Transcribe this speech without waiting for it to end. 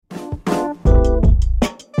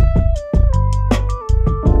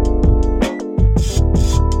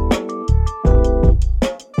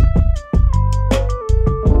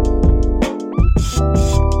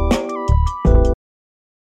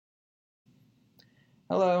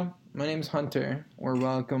Hello, my name's Hunter. We're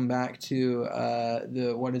welcome back to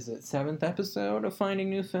the, what is it, 7th episode of Finding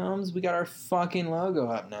New Films. We got our fucking logo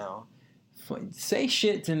up now. Say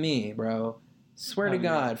shit to me, bro. Swear to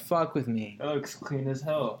God, fuck with me. That looks clean as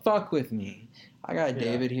hell. Fuck with me. I got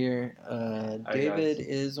David here. David guys.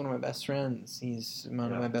 is one of my best friends. He's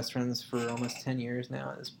one of my best friends for almost 10 years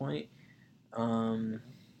now at this point.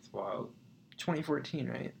 It's wild. 2014,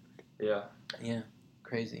 right? Yeah. Yeah,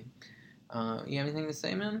 crazy. You have anything to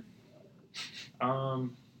say, man?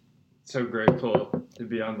 So grateful to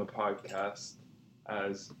be on the podcast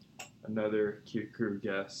as another Cute Crew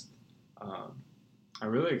guest. I'm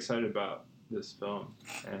really excited about this film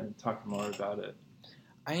and talking more about it.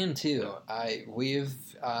 I am too.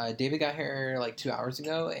 David got here like 2 hours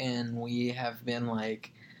ago, and we have been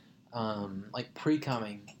like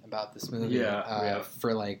pre-coming about this movie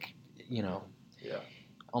for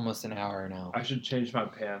almost an hour now. I should change my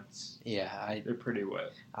pants. Yeah, they're pretty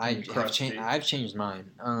wet. I've changed mine.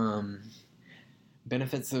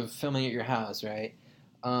 Benefits of filming at your house, right?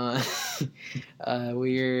 I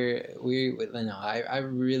really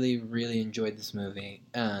enjoyed this movie.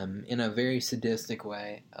 In a very sadistic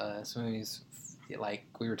way. This movie's like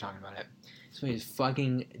we were talking about it. This movie is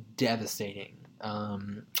fucking devastating.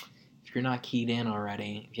 If you're not keyed in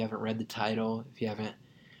already, if you haven't read the title, if you haven't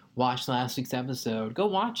watched last week's episode, go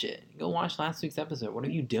watch it. Go watch last week's episode. What are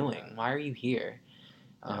you doing? Why are you here?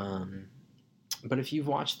 But if you've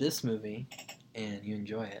watched this movie and you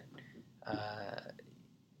enjoy it,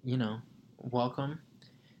 welcome.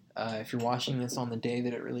 If you're watching this on the day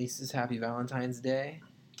that it releases, Happy Valentine's Day.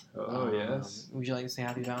 Oh, yes. Would you like to say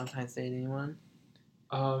Happy Valentine's Day to anyone?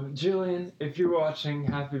 Julian, if you're watching,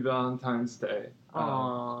 Happy Valentine's Day.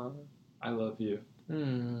 Aww. I love you.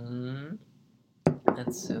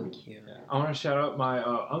 That's so cute. Yeah. I want to shout out my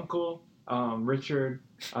uncle, Richard,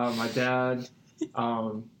 my dad,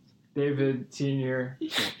 David Sr.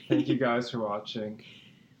 Thank you guys for watching.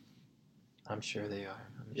 I'm sure they are.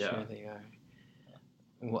 Sure they are.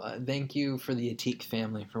 Well, thank you for the Atik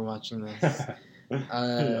family for watching this.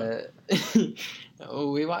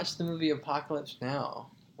 We watched the movie Apocalypse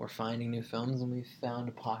Now. We're finding new films, and we found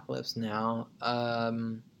Apocalypse Now.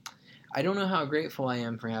 I don't know how grateful I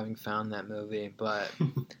am for having found that movie, but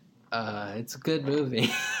it's a good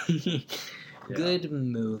movie. Good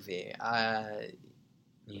movie. I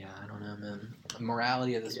don't know, man. The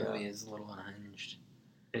morality of this movie is a little unhinged.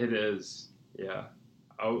 It is, yeah.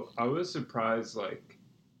 I was surprised,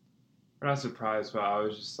 not surprised, but I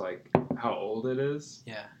was just like, how old it is.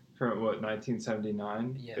 Yeah. From,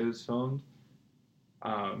 1979 it was filmed.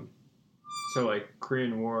 So,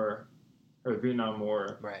 Korean War, or Vietnam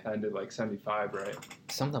War ended, 75, right?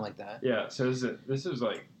 Something like that. Yeah, so this was,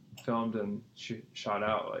 filmed and shot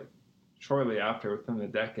out, shortly after, within the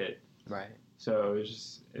decade. Right. So, it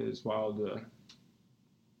was wild to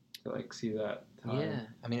see that time. Yeah.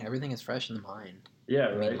 I mean, everything is fresh in the mind. Yeah,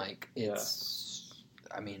 I right.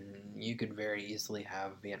 mean, you could very easily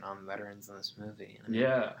have Vietnam veterans in this movie.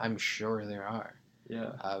 I'm sure there are.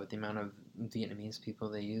 Yeah. With the amount of Vietnamese people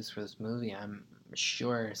they use for this movie, I'm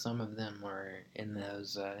sure some of them were in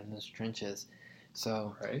those trenches.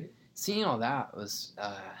 So seeing all that was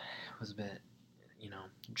a bit,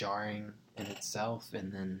 jarring in itself,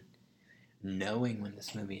 and then knowing when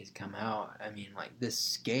this movie has come out, I mean, the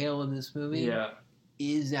scale of this movie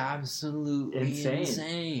is absolutely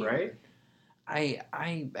insane. Right? I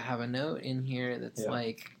have a note in here that's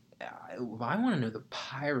I want to know the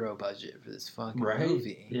pyro budget for this fucking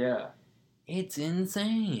movie. Yeah. It's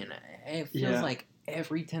insane. It feels like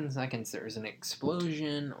every 10 seconds there's an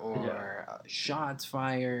explosion or shots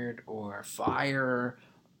fired or fire,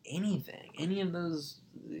 anything. Any of those,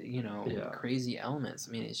 crazy elements.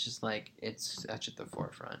 I mean, it's just it's such at the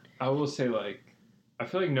forefront. I will say, I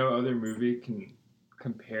feel like no other movie can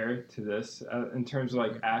compare to this in terms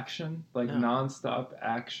of action, nonstop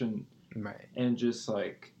action, right? And just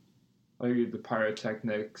the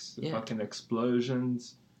pyrotechnics, the fucking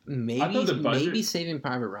explosions. Maybe Saving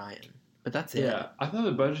Private Ryan, but that's it. Yeah, I thought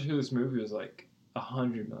the budget for this movie was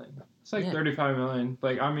 $100 million. It's $35 million.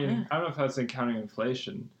 I don't know if that's counting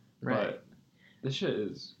inflation, but this shit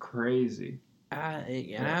is crazy.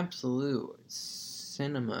 An absolute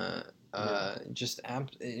cinema.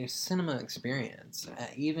 Cinema experience.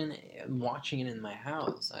 Even watching it in my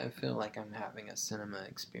house, I feel like I'm having a cinema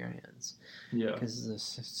experience. Yeah. Because the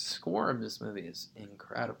score of this movie is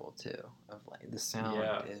incredible too. The sound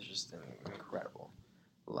is just incredible.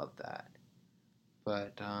 Love that.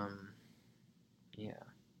 But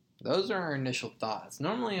those are our initial thoughts.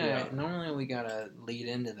 Normally we gotta lead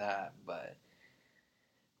into that, but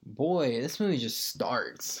boy, this movie just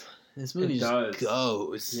starts. This movie just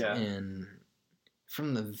goes. Yeah. And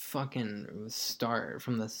from the fucking start,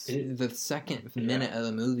 from the second minute of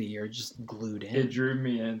the movie, you're just glued in. It drew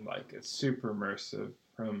me in. Like, it's super immersive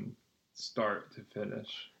from start to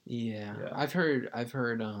finish. Yeah. I've heard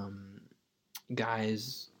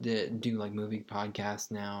guys that do like movie podcasts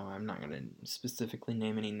now. I'm not gonna specifically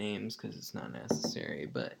name any names because it's not necessary,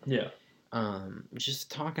 but just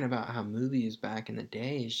talking about how movies back in the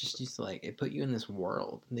day is just like it put you in this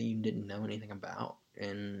world that you didn't know anything about,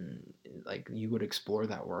 and like you would explore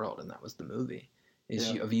that world, and that was the movie.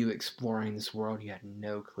 Of you exploring this world you had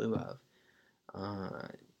no clue of.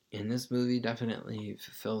 And this movie definitely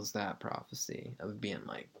fulfills that prophecy of being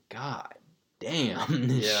like, God damn,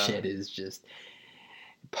 this shit is just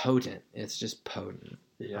potent. It's just potent.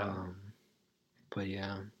 Yeah. But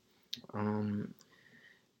yeah. I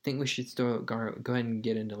think we should still go ahead and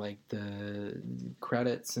get into like the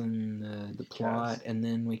credits and the plot, and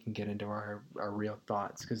then we can get into our real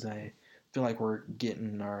thoughts, because I feel like we're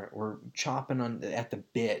chopping at the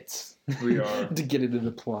bits. We are to get into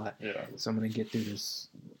the plot. Yeah. So I'm gonna get through this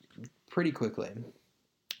pretty quickly.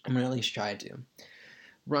 I'm gonna at least try to.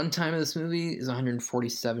 Runtime of this movie is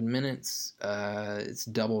 147 minutes. It's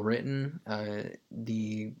double written.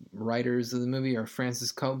 The writers of the movie are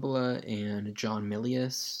Francis Coppola and John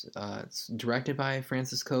Milius. It's directed by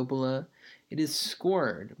Francis Coppola. It is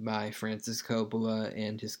scored by Francis Coppola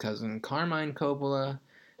and his cousin Carmine Coppola.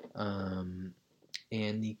 And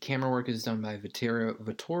the camera work is done by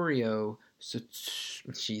Vittorio.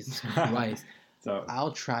 Jesus Christ. So,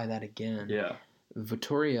 I'll try that again. Yeah.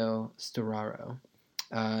 Vittorio Storaro.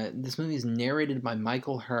 This movie is narrated by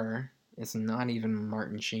Michael Herr. It's not even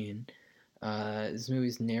Martin Sheen. This movie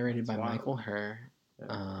is narrated by Michael Herr.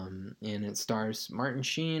 Yeah. And it stars Martin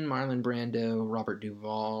Sheen, Marlon Brando, Robert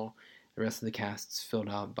Duvall. The rest of the cast is filled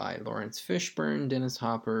out by Lawrence Fishburne, Dennis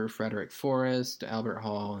Hopper, Frederick Forrest, Albert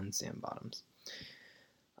Hall, and Sam Bottoms.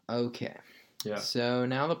 Okay. Yeah. So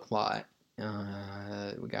now the plot.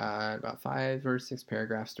 We got about 5 or 6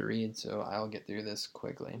 paragraphs to read, so I'll get through this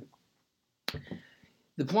quickly.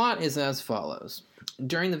 The plot is as follows.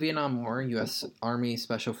 During the Vietnam War, U.S. Army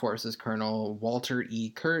Special Forces Colonel Walter E.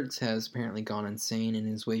 Kurtz has apparently gone insane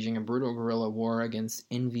and is waging a brutal guerrilla war against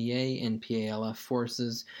NVA and PALF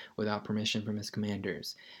forces without permission from his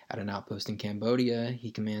commanders. At an outpost in Cambodia,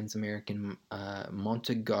 he commands American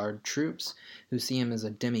Montague troops who see him as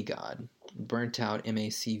a demigod. Burnt-out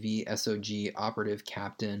MACV SOG operative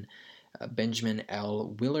captain Benjamin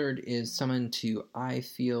L. Willard is summoned to I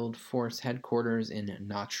Field Force headquarters in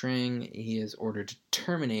Nha Trang. He is ordered to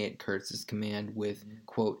terminate Kurtz's command with,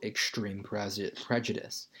 quote, extreme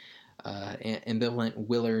prejudice. Ambivalent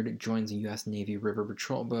Willard joins a U.S. Navy River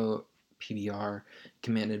Patrol boat, PBR,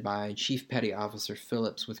 commanded by Chief Petty Officer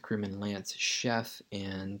Phillips, with crewman Lance Sheff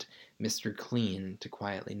and Mr. Clean, to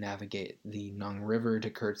quietly navigate the Nung River to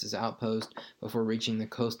Kurtz's outpost before reaching the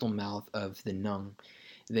coastal mouth of the Nung.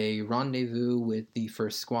 They rendezvous with the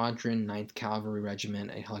 1st Squadron, 9th Cavalry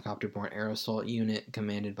Regiment, a helicopter-borne air assault unit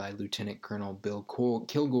commanded by Lieutenant Colonel Bill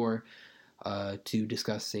Kilgore, to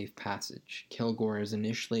discuss safe passage. Kilgore is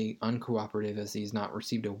initially uncooperative as he's not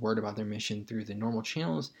received a word about their mission through the normal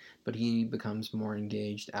channels, but he becomes more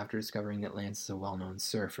engaged after discovering that Lance is a well-known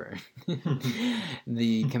surfer.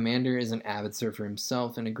 The commander is an avid surfer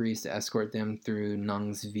himself and agrees to escort them through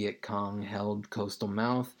Nung's Viet Cong-held coastal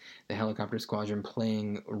mouth. The helicopter squadron,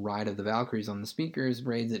 playing Ride of the Valkyries on the speakers,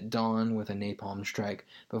 raids at dawn with a napalm strike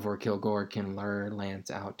before Kilgore can lure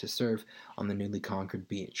Lance out to surf on the newly conquered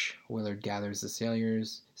beach. Willard gathers the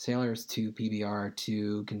sailors to PBR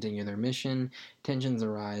to continue their mission. Tensions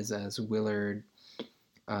arise as Willard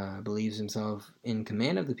believes himself in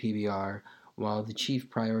command of the PBR, while the chief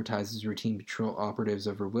prioritizes routine patrol operatives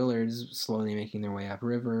over Willard's, slowly making their way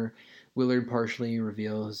upriver. Willard partially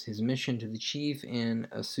reveals his mission to the chief and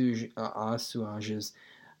assuages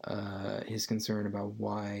his concern about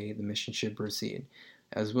why the mission should proceed.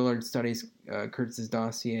 As Willard studies Kurtz's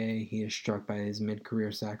dossier, he is struck by his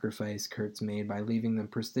mid-career sacrifice Kurtz made by leaving the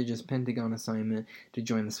prestigious Pentagon assignment to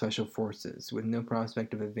join the Special Forces, with no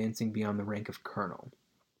prospect of advancing beyond the rank of colonel.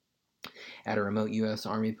 At a remote U.S.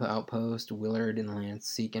 Army outpost, Willard and Lance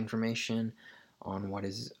seek information on what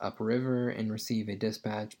is upriver and receive a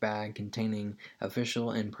dispatch bag containing official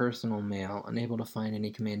and personal mail. Unable to find any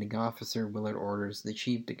commanding officer, Willard orders the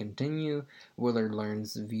chief to continue. Willard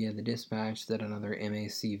learns via the dispatch that another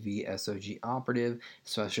MACV SOG operative,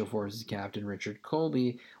 Special Forces Captain Richard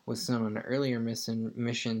Colby, was sent on an earlier mission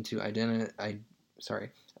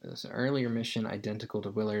identical to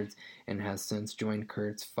Willard's, and has since joined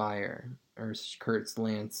Kurtz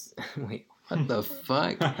Lance. Wait, what the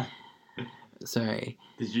fuck? Sorry.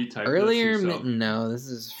 Did you type earlier this yourself? No, this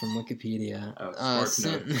is from Wikipedia.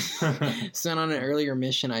 Spark Sent on an earlier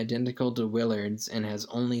mission identical to Willard's and has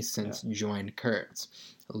only since joined Kurtz.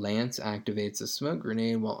 Lance activates a smoke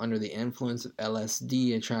grenade while under the influence of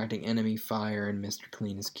LSD, attracting enemy fire, and Mr.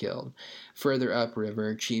 Clean is killed. Further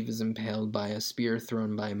upriver, Chief is impaled by a spear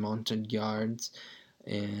thrown by Montagnards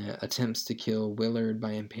and attempts to kill Willard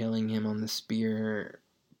by impaling him on the spear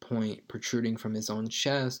point protruding from his own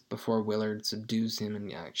chest before Willard subdues him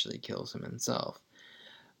and actually kills him himself.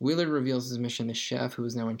 Willard reveals his mission to Chef, who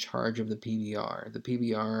is now in charge of the PBR. The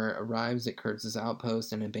PBR arrives at Kurtz's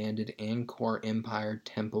outpost, an abandoned Angkor Empire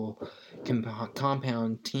temple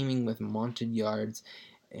compound teeming with Montagnards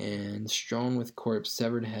and strewn with corpse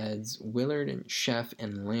severed heads. Willard and Chef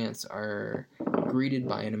and Lance are greeted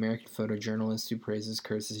by an American photojournalist who praises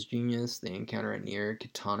Kurtz's genius. They encounter a near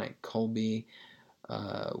catonic Colby.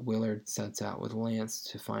 Willard sets out with Lance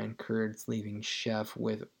to find Kurtz, leaving Chef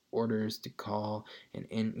with orders to call in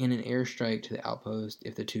an airstrike to the outpost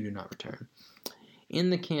if the two do not return. In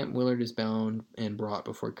the camp, Willard is bound and brought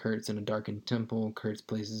before Kurtz in a darkened temple. Kurtz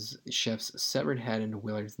places Chef's severed head into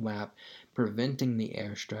Willard's lap, preventing the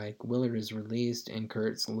airstrike. Willard is released, and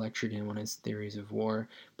Kurtz lectured him on his theories of war,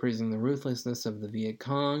 praising the ruthlessness of the Viet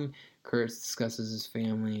Cong. Kurtz discusses his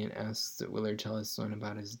family and asks that Willard tell his son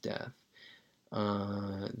about his death.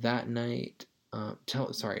 That night,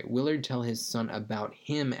 Willard tell his son about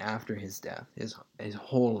him after his death, his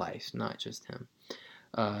whole life, not just him.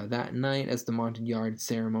 That night, as the Montagnards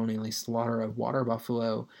ceremonially slaughter a water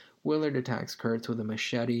buffalo, Willard attacks Kurtz with a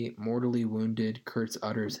machete. Mortally wounded, Kurtz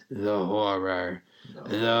utters, "The horror,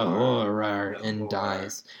 the horror," and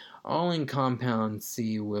dies. All in compound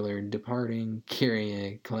see Willard departing, carrying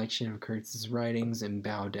a collection of Kurtz's writings, and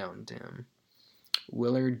bow down to him.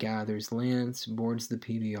 Willard gathers Lance, boards the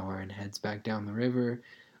PBR, and heads back down the river,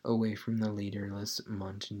 away from the leaderless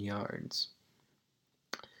Montagnards.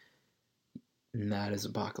 And that is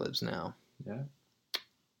Apocalypse Now. Yeah.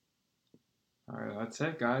 All right, that's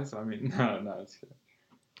it, guys. I mean, no, it's good.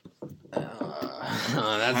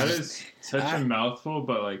 That is such a mouthful,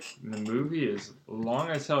 but like the movie is long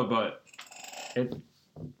as hell, but it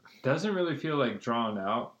doesn't really feel like drawn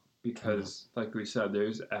out because, like we said,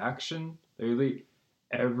 there's action. Literally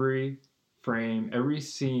every frame, every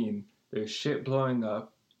scene, there's shit blowing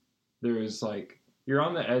up. There's like you're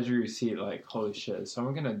on the edge of your seat, like holy shit, is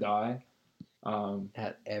someone gonna die?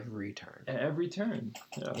 At every turn. At every turn.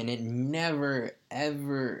 Yeah. And it never,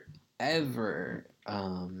 ever, ever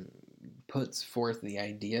puts forth the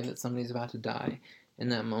idea that somebody's about to die. In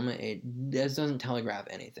that moment, it doesn't telegraph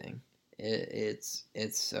anything. It's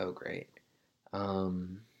so great.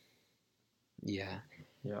 Yeah.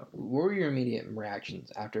 Yeah. What were your immediate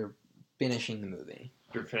reactions after finishing the movie?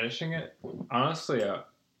 After finishing it? Honestly,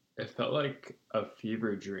 it felt like a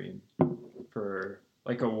fever dream for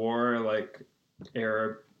like a war, like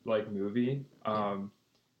Arab like movie. I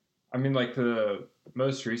mean, like the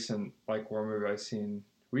most recent like war movie I've seen,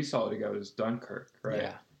 we saw it together, is Dunkirk, right?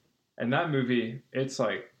 Yeah. And that movie, it's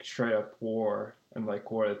like straight up war and like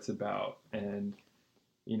what it's about, and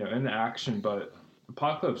you know, in the action. But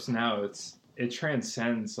Apocalypse Now, it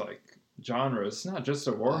transcends like genre. It's not just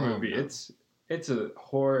a war movie. No. It's a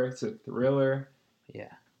horror. It's a thriller.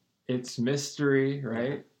 Yeah. It's mystery,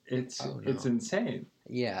 right? Yeah. It's insane.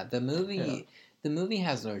 Yeah, the movie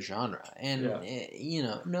has no genre, and you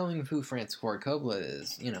know, knowing who Francis Ford Coppola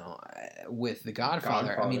is, you know, with The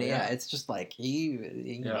Godfather, I mean, it's just like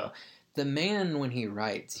you know, the man when he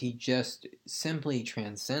writes, he just simply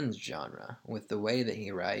transcends genre with the way that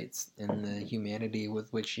he writes and the humanity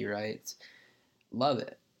with which he writes. Love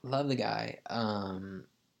it, love the guy.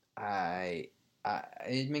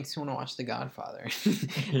 It makes me want to watch The Godfather.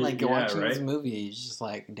 Like watching this movie, it's just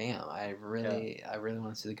like, damn, I really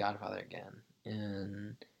want to see The Godfather again.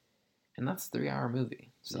 And that's a 3-hour movie,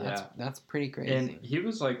 so that's pretty crazy. And he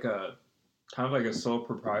was like a kind of like a sole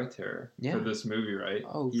proprietor for this movie, right?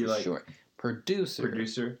 Oh, for sure.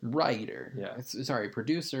 Producer, writer. Yeah. Sorry,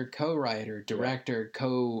 producer, co-writer, director,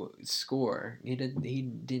 co-score. He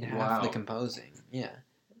did half the composing. Yeah.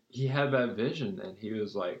 He had that vision, and he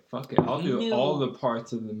was like, "Fuck it, I'll do all the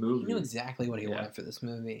parts of the movie." He knew exactly what he wanted for this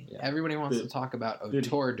movie. Yeah. Everybody wants to talk about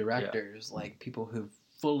auteur directors, like people who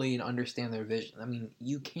fully understand their vision. I mean,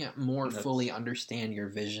 you can't fully understand your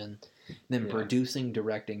vision than producing,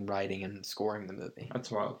 directing, writing, and scoring the movie.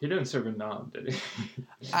 That's wild. He didn't serve a nom, did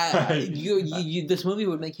he? This movie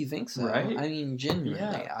would make you think so. Right? I mean,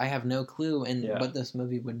 genuinely, I have no clue, but this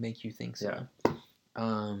movie would make you think so.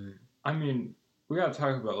 Yeah. I mean, we gotta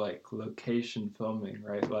talk about like location filming,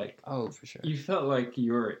 right? Like, oh, for sure. You felt like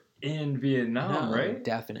you were in Vietnam, right?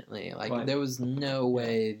 Definitely. Like, there was no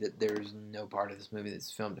way that there's no part of this movie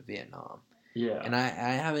that's filmed in Vietnam. Yeah. And I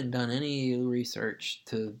haven't done any research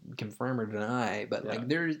to confirm or deny, but like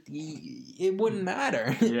it wouldn't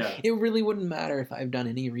matter. Yeah. It really wouldn't matter if I've done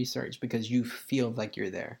any research because you feel like you're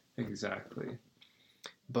there. Exactly.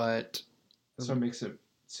 But so it makes it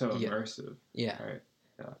so immersive. Yeah. Right.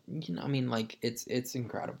 Yeah. You know, I mean, like it's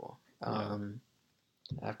incredible. I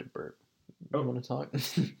have to burp. You want to talk?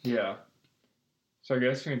 Yeah. So I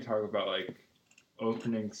guess we can talk about like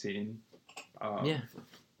opening scene.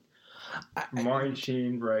 Martin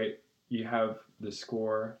Sheen, right? You have the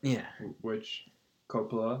score. Yeah. Which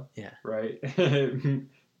Coppola. Yeah. Right.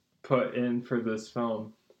 put in for this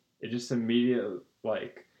film. It just immediately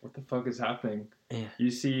like, what the fuck is happening? Yeah.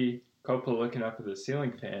 You see Coppola looking up at the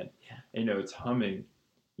ceiling fan. Yeah. And, you know, it's humming.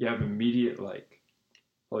 You have immediate like,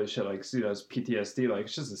 holy shit, like, dude, that's PTSD. Like,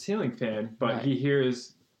 it's just a ceiling fan, but he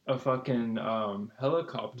hears a fucking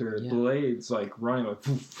helicopter blades like running like.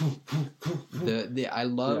 I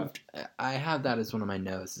loved. I have that as one of my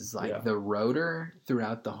notes. Is like the rotor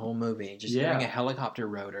throughout the whole movie. Just hearing a helicopter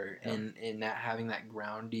rotor and that having that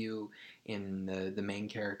ground you in the main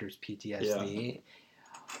character's PTSD. Yeah.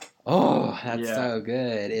 Oh, that's so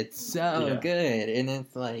good. It's so good. And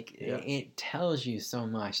it's like, it tells you so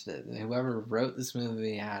much that whoever wrote this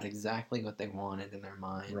movie had exactly what they wanted in their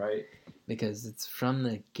mind. Right. Because it's from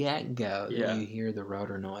the get-go that you hear the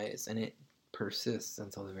rotor noise, and it persists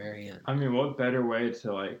until the very end. I mean, what better way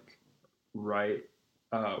to, like, write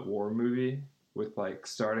a war movie with, like,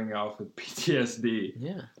 starting off with PTSD?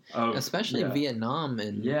 Yeah. Especially Vietnam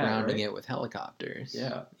and grounding it with helicopters.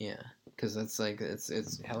 Yeah. Yeah. Because that's like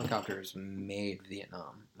it's helicopters made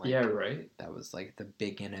Vietnam. Like, right. That was like the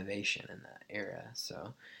big innovation in that era.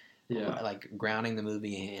 So like grounding the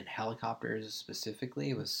movie in helicopters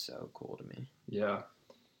specifically was so cool to me. Yeah.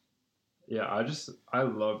 Yeah, I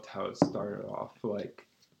loved how it started off. Like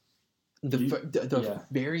the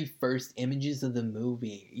very first images of the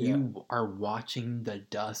movie, you are watching the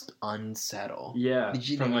dust unsettle. Yeah, did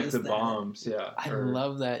you from notice like the bombs. Yeah, I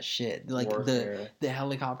love that shit. Like warfare. the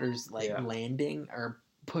helicopters like landing are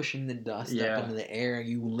pushing the dust up into the air.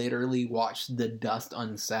 You literally watch the dust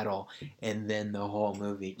unsettle, and then the whole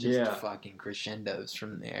movie just fucking crescendos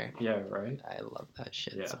from there. Yeah, right. I love that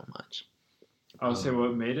shit so much. I would say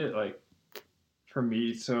what made it like for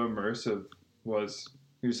me so immersive was.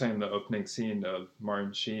 You were saying the opening scene of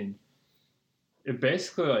Martin Sheen. It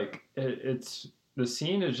basically like it's the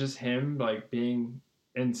scene is just him like being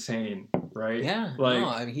insane, right? Yeah, like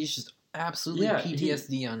I mean he's just absolutely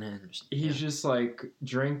PTSD unhinged. He's just like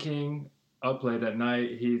drinking up late at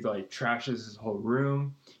night. He like trashes his whole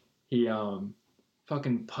room. He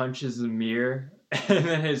fucking punches the mirror, and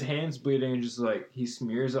then his hand's bleeding, and just like he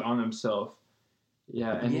smears it on himself.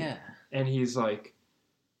 Yeah, and he's like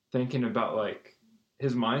thinking about like.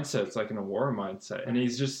 His mindset's like in a war mindset, and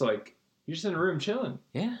he's just like, you're just in a room chilling.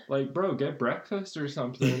 Yeah. Like, bro, get breakfast or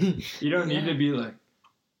something. You don't need to be like,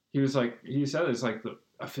 he said it's like,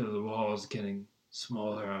 I feel the walls getting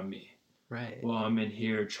smaller on me. Right. While I'm in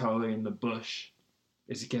here, Charlie in the bush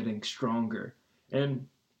is getting stronger. And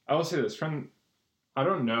I will say this, I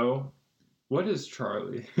don't know, what is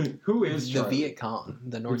Charlie? Who is Charlie? The Viet Cong.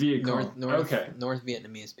 The North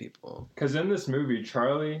Vietnamese people. Because in this movie,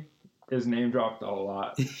 Charlie is name dropped a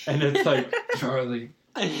lot, and it's like Charlie's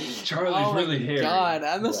really hairy. Oh God,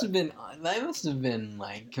 that must have been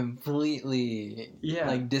like completely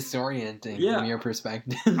like disorienting from your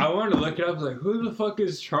perspective. I wanted to look it up, like who the fuck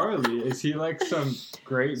is Charlie? Is he like some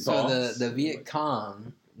great boss? So the Viet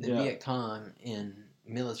Cong, Viet Cong in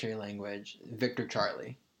military language, Victor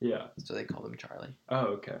Charlie. Yeah. So they call him Charlie. Oh,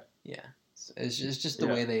 okay. Yeah, so it's just the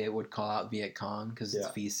way they would call out Viet Cong because it's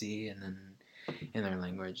VC, and then. In their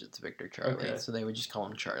language, it's Victor Charlie, so they would just call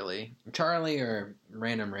him Charlie. Charlie or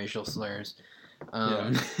random racial slurs.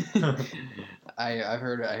 I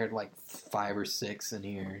heard like 5 or 6 in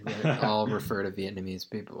here that all refer to Vietnamese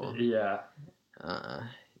people. Yeah.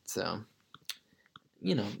 So,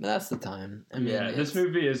 you know, that's the time. I mean, this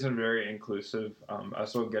movie isn't very inclusive.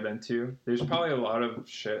 As we'll get into, there's probably a lot of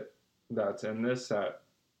shit that's in this that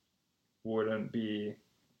wouldn't be.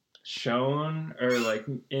 Shown or like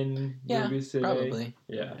in movies today? Probably.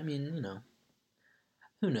 Yeah. I mean, you know,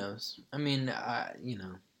 who knows? I mean, you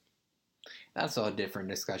know, that's all a different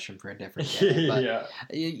discussion for a different day. But,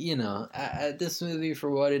 you know, this movie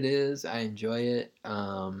for what it is, I enjoy it.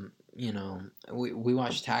 You know, we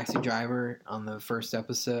watched Taxi Driver on the first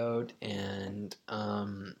episode, and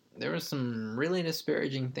there was some really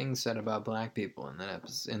disparaging things said about black people in that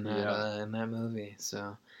episode, in that movie.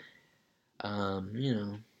 So, you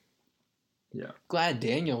know. Yeah. Glad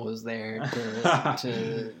Daniel was there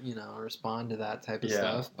to respond to that type of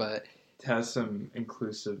stuff, but to have some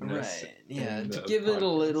inclusiveness. Right. Yeah. To give it a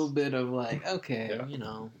little bit of like, okay,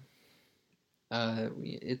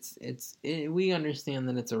 we understand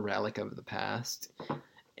that it's a relic of the past,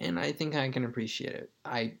 and I think I can appreciate it.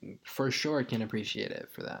 I for sure can appreciate it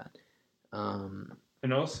for that.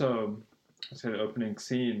 And also, I said the opening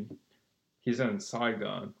scene, he's in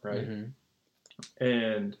Saigon, right? Mm-hmm.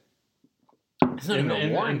 And it's not even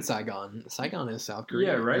a war in Saigon. Saigon is South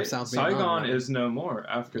Korea. Yeah, right. South Saigon Vietnam, is no more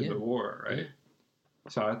after the war, right? Yeah.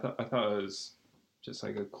 So I thought it was just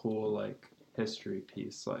like a cool like history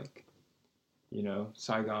piece, like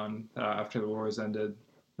Saigon after the war was ended,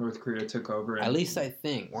 North Korea took over. At least I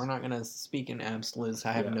think we're not gonna speak in absolutes.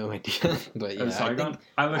 I have no idea, but yeah, Saigon.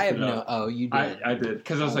 I have no. Oh, you did. I did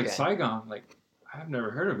because I was like Saigon, like I've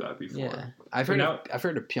never heard of that before. Yeah, I've heard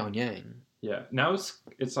of Pyongyang. Yeah, now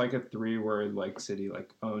it's like a 3-word like city, like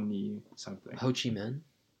Oni something. Ho Chi Minh.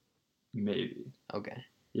 Maybe. Okay.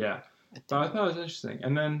 Yeah. But I thought it was interesting.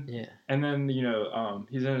 And then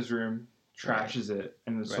he's in his room, trashes it,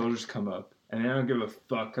 and the soldiers come up, and they don't give a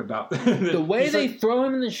fuck about the way they throw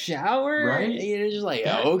him in the shower. Right? You're just like,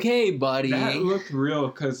 okay, buddy. That looked real,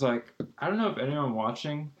 because like I don't know if anyone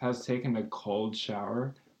watching has taken a cold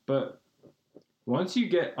shower, but once you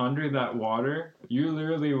get under that water, you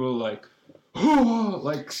literally will like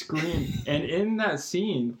scream. And in that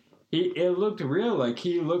scene, it looked real. Like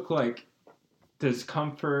he looked like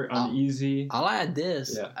discomfort, uneasy. I'll add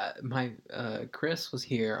this. Yeah. Chris was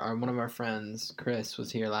here. One of our friends, Chris,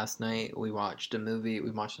 was here last night. We watched a movie.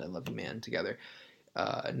 We watched I Love You Man together.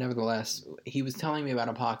 Nevertheless, he was telling me about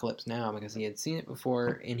Apocalypse Now because he had seen it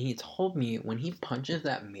before, and he told me when he punches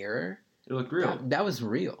that mirror, it looked real. That was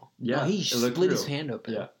real. Yeah, no, he split his hand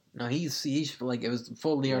open. Yeah. No, he's like, it was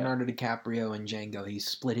full Leonardo DiCaprio and Django. He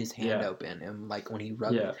split his hand open, and like when he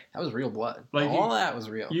rubbed it, that was real blood. Like all that was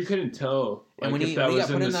real. You couldn't tell. Like, and when he got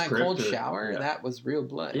put in that cold shower, that was real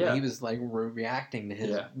blood. Yeah. He was like reacting to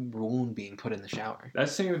his wound being put in the shower.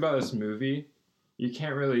 That's the thing about this movie. You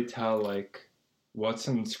can't really tell like what's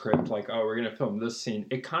in the script. Like, oh, we're gonna film this scene.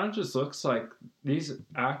 It kind of just looks like these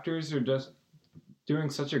actors are just doing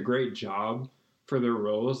such a great job for their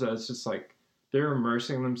roles that it's just like they're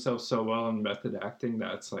immersing themselves so well in method acting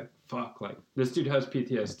that it's like, fuck, like this dude has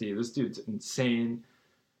PTSD. This dude's insane.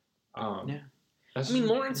 I mean,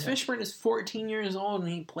 Lawrence Fishburne is 14 years old and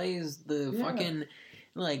he plays the fucking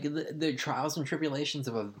like the trials and tribulations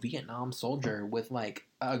of a Vietnam soldier with like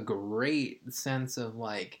a great sense of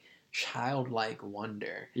like childlike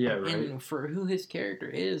wonder. Yeah, right. And for who his character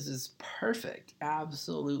is perfect.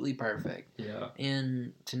 Absolutely perfect. Yeah.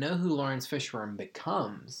 And to know who Lawrence Fishburne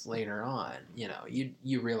becomes later on,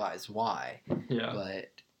 you realize why. Yeah.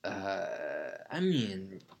 But I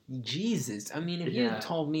mean, Jesus. I mean, if you had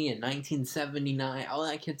told me in 1979, oh,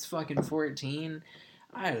 that kid's fucking 14,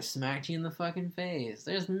 I'd have smacked you in the fucking face.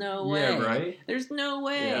 There's no way. Yeah, right? There's no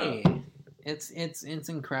way. Yeah. It's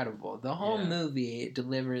incredible. The whole movie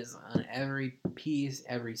delivers on every piece,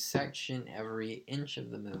 every section, every inch of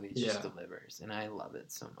the movie just delivers, and I love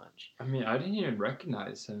it so much. I mean, I didn't even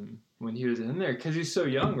recognize him when he was in there because he's so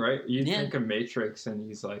young, right? You think of Matrix, and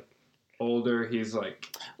he's like older. He's like,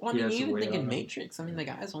 well, I mean, you even think in Matrix. I mean, the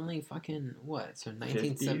guy's only fucking what? So in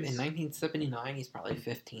 1979, he's probably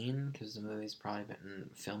 15 because the movie's probably been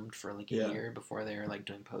filmed for like a year before they were like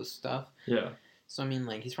doing post stuff. Yeah. So, I mean,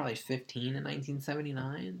 like, he's probably 15 in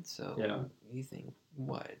 1979, so you think,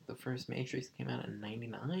 what, the first Matrix came out in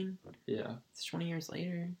 99? Yeah. It's 20 years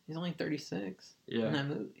later. He's only 36 in that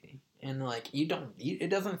movie. And, like, it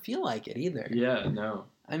doesn't feel like it either. Yeah, no.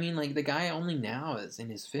 I mean, like, the guy only now is in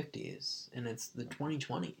his 50s, and it's the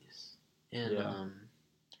 2020s. And,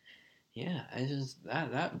 I just,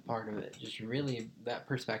 that part of it, just really, that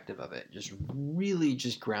perspective of it, just really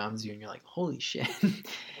just grounds you, and you're like, holy shit.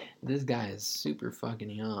 This guy is super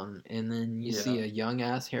fucking young. And then you see a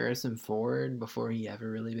young-ass Harrison Ford before he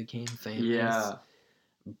ever really became famous. Yeah.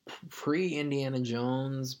 Pre-Indiana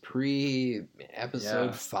Jones,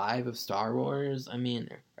 pre-episode 5 of Star Wars. I mean,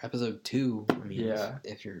 episode 2. I mean,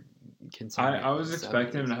 if you're considering... I was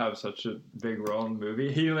expecting him to have such a big role in the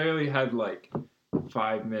movie. He literally had, like,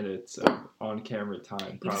 5 minutes of on-camera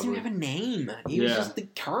time, probably. He doesn't even have a name. He was just the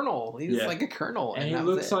colonel. He was like a colonel. And he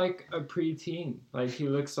looks like a preteen. Like, he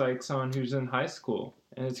looks like someone who's in high school.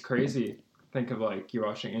 And it's crazy. Think of, like, you're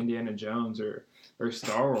watching Indiana Jones or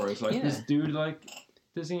Star Wars. Like, this dude, like,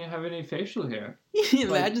 doesn't even have any facial hair.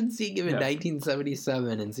 Imagine seeing him in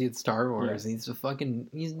 1977 and seeing Star Wars. He's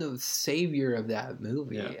he's the savior of that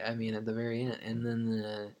movie. I mean, at the very end. And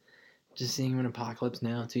then Just seeing him in Apocalypse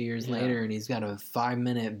Now 2 years later, and he's got a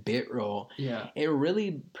 5-minute bit roll. Yeah. It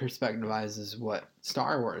really perspectivizes what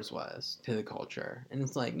Star Wars was to the culture. And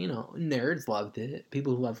it's like, nerds loved it.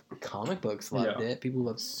 People who love comic books loved it. People who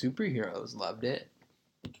love superheroes loved it.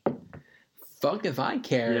 Fuck if I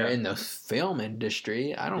care in the film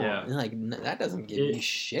industry. I don't, that doesn't give me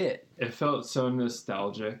shit. It felt so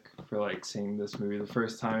nostalgic for, seeing this movie the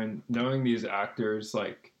first time. Knowing these actors,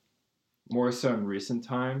 more so in recent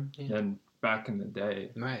time than back in the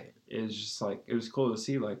day. Right. It's just it was cool to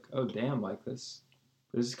see oh damn, this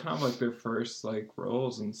is kind of their first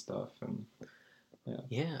roles and stuff. And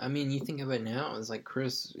yeah, I mean, you think of it now, it's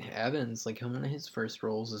Chris Evans, one of his first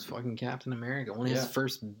roles is fucking Captain America. One of his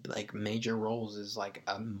first major roles is a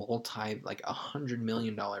 $100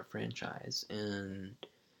 million franchise, and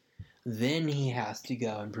then he has to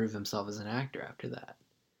go and prove himself as an actor after that.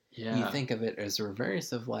 Yeah. You think of it as a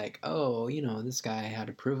reverse of this guy had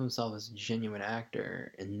to prove himself as a genuine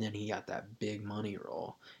actor, and then he got that big money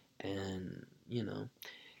role. And,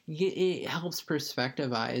 it helps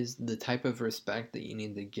perspectivize the type of respect that you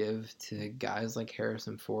need to give to guys like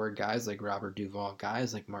Harrison Ford, guys like Robert Duvall,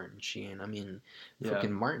 guys like Martin Sheen. I mean,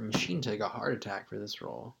 freaking Martin Sheen took a heart attack for this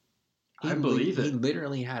role. I believe it. He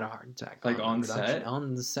literally had a heart attack. On set?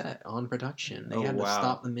 On the set, on production. They had to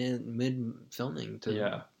stop the mid filming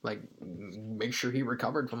to make sure he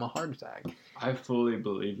recovered from a heart attack. I fully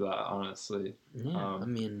believe that, honestly. Yeah, I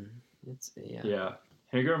mean, it's, yeah. Yeah.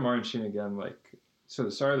 And you go to Martin Sheen again, so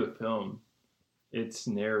the start of the film, it's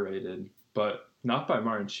narrated, but not by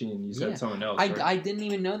Martin Sheen. You said someone else, right? I didn't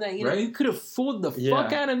even know that. You could have fooled the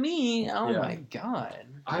fuck out of me. Oh, my God.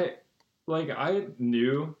 I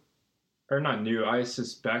knew... Or not new, I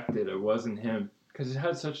suspected it wasn't him. Because it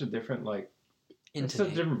had such a different, it's such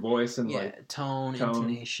a different voice and, tone,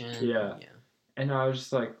 intonation. Yeah. And I was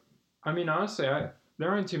just honestly, there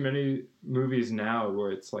aren't too many movies now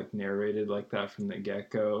where it's, narrated like that from the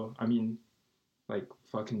get-go. I mean,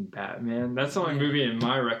 fucking Batman. That's the only movie in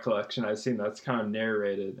my recollection I've seen that's kind of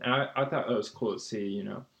narrated. And I thought it was cool to see,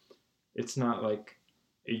 It's not, a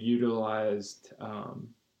utilized...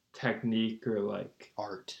 technique or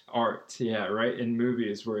art in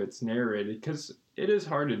movies where it's narrated, because it is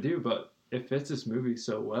hard to do, but it fits this movie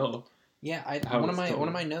so well. One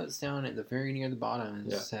of my notes down at the very near the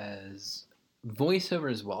bottom says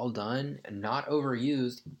voiceover is well done and not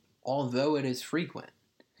overused, although it is frequent.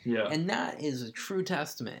 And that is a true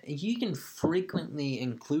testament. If you can frequently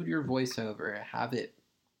include your voiceover, have it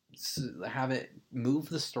move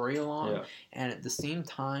the story along, and at the same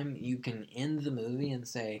time you can end the movie and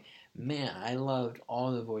say, man, I loved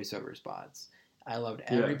all the voiceover spots. I loved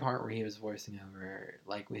every part where he was voicing over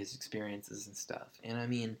his experiences and stuff. And I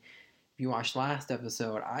mean, if you watched last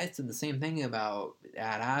episode, I said the same thing about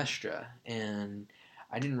Ad Astra, and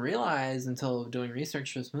I didn't realize until doing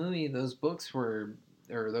research for this movie those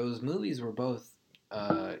movies were both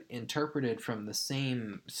interpreted from the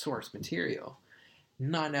same source material.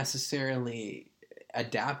 Not necessarily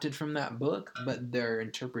adapted from that book, but their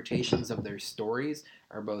interpretations of their stories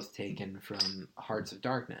are both taken from Hearts of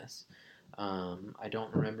Darkness. I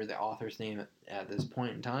don't remember the author's name at this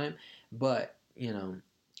point in time, but,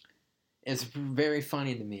 it's very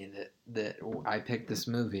funny to me that I picked this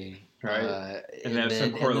movie. Right. And then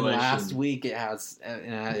some correlation. And then last week it has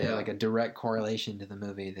a direct correlation to the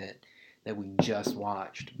movie that we just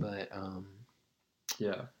watched. But,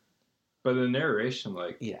 But the narration,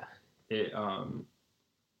 it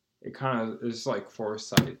kind of is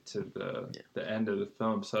foresight to the end of the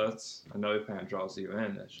film. So that's another thing that draws you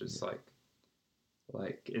in. It's just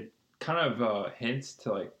it kind of hints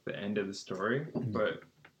to the end of the story, but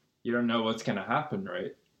you don't know what's gonna happen,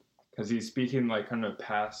 right? Because he's speaking kind of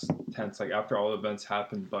past tense, after all events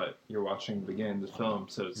happen, but you're watching the beginning of the film,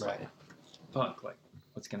 so it's fuck,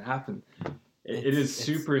 what's gonna happen? It is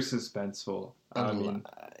super suspenseful. I mean,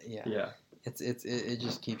 It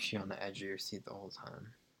just keeps you on the edge of your seat the whole time.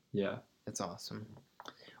 Yeah. It's awesome.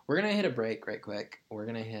 We're going to hit a break right quick. We're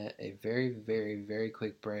going to hit a very, very, very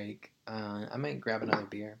quick break. I might grab another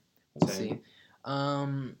beer. We'll see.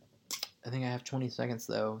 I think I have 20 seconds,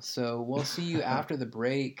 though. So we'll see you after the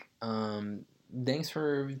break. Thanks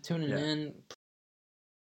for tuning in.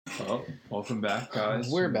 Well, welcome back, guys.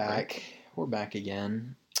 We're back. We're back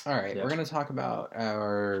again. All right, we're going to talk about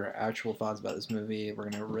our actual thoughts about this movie. We're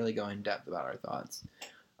going to really go in depth about our thoughts.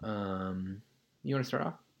 You want to start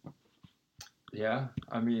off? Yeah,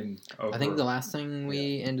 I mean... I think the last thing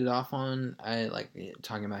we ended off on, I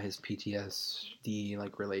talking about his PTSD,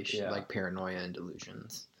 paranoia and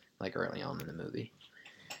delusions, early on in the movie.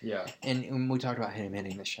 Yeah. And we talked about him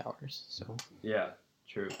hitting the showers, so... Yeah,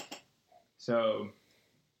 true. So...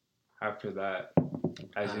 after that,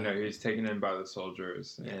 as you know, he was taken in by the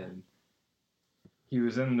soldiers, and he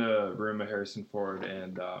was in the room with Harrison Ford,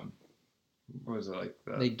 and what was it like?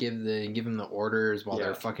 They give him the orders while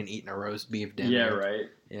they're fucking eating a roast beef dinner. Yeah, right.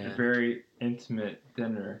 Yeah, a very intimate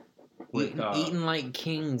dinner. Eating like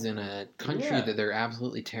kings in a country that they're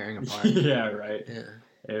absolutely tearing apart. Yeah, right. Yeah,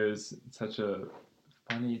 it was such a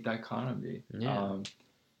funny dichotomy. Yeah,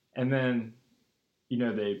 and then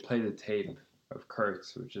they play the tape of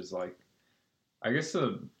Kurtz, which is like, I guess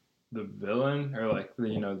the villain or like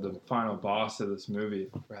the final boss of this movie.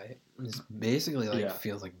 Right. It's basically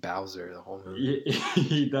feels like Bowser the whole movie.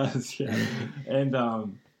 He does, yeah. And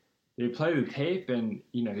they play the tape, and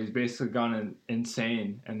he's basically gone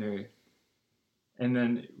insane, and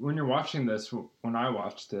then when you're watching this, when I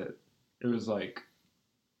watched it, it was like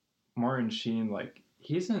Martin Sheen, like,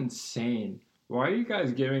 he's insane. Why are you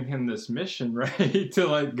guys giving him this mission, right? To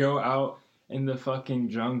like go out in the fucking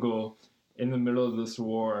jungle in the middle of this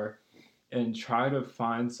war and try to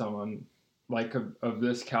find someone like of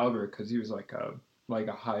this caliber, because he was like a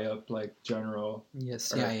high up like general,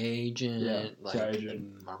 CIA agent, CIA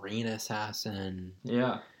agent. Marine assassin,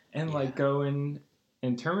 and like go in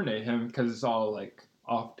and terminate him because it's all like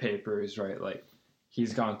off papers, right? Like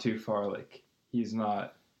he's gone too far, like he's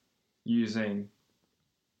not using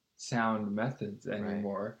sound methods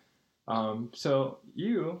anymore. Right. So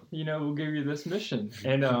we'll give you this mission,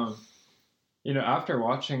 and after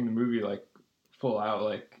watching the movie like full out,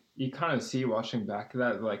 like you kind of see watching back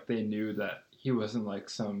that like they knew that he wasn't like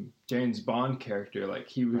some James Bond character. Like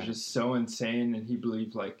he was just so insane, and he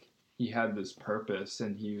believed like he had this purpose,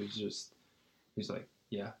 and he's like,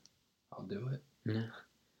 yeah, I'll do it. Yeah.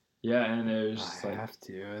 Yeah, and it was just I have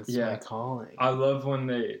to. It's my calling. I love when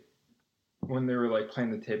they were like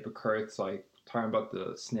playing the tape of Kurtz, like talking about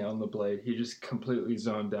the snail and the blade. He just completely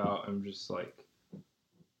zoned out and just like.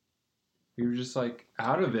 He was just like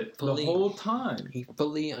out of it the whole time. He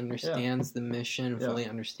fully understands the mission, fully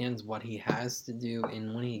understands what he has to do,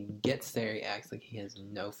 and when he gets there, he acts like he has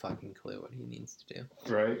no fucking clue what he needs to do.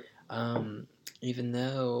 Right. Even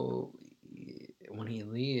though when he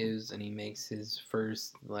leaves and he makes his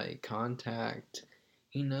first like contact,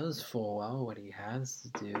 he knows full well what he has to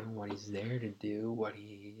do, what he's there to do, what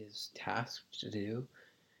he is tasked to do,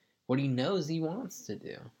 what he knows he wants to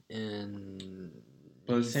do, and.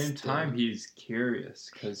 But at the same time, he's curious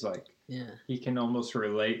because, like, he can almost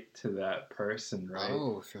relate to that person, right?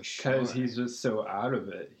 Oh, for sure. Because he's just so out of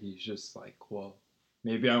it. He's just like, well,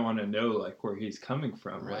 maybe I want to know, like, where he's coming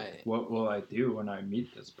from. Right. Like, what will I do when I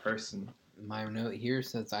meet this person? My note here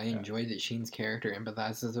says, I enjoy that Sheen's character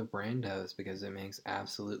empathizes with Brando's because it makes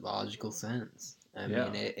absolute logical sense. I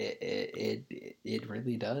mean, it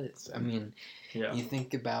really does. I mean, you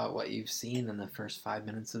think about what you've seen in the first 5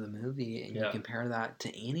 minutes of the movie, and you compare that to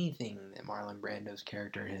anything that Marlon Brando's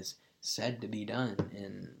character has said to be done,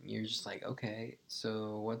 and you're just like, okay,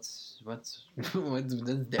 so what's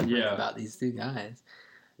different about these two guys?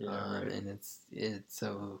 And it's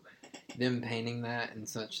so them painting that in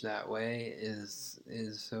such that way is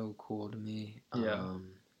so cool to me.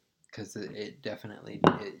 Because it definitely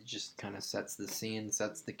just kind of sets the scene,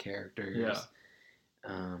 sets the characters.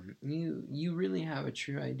 You really have a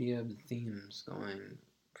true idea of the themes going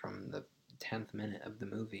from the 10th minute of the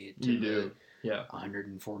movie to the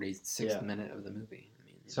 146th minute of the movie.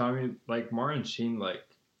 I mean, like Martin Sheen, like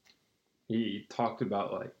he talked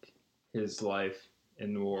about like his life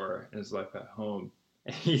in the war and his life at home,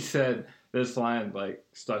 and he said this line like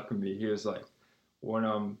stuck with me. He was like, "When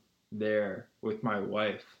I'm there with my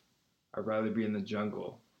wife, I'd rather be in the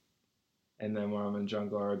jungle. And then when I'm in the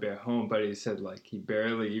jungle, I'd be at home." But he said, like, he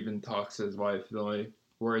barely even talks to his wife. The only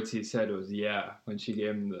words he said was, yeah, when she gave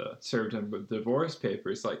him served him with divorce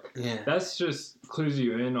papers. Like, that's just clues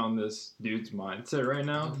you in on this dude's mindset right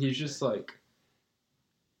now. He's just like,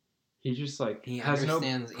 he has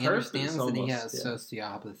understands, no purpose. He understands almost. That he has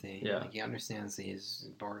sociopathy. Yeah. Like, he understands that he's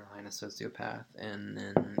borderline a sociopath. And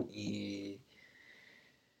then he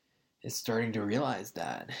is starting to realize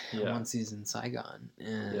that once he's in Saigon,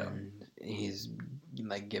 and he's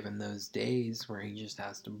like given those days where he just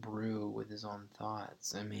has to brew with his own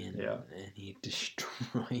thoughts. I mean, and he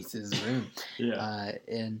destroys his room.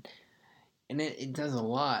 And it does a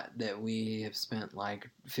lot that we have spent like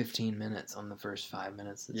 15 minutes on the first 5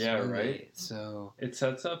 minutes of this movie. Right. So it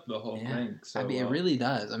sets up the whole thing. So I mean, it really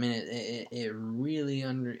does. I mean, it really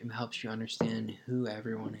helps you understand who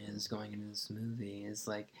everyone is going into this movie. It's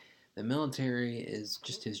like, the military is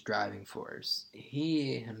just his driving force.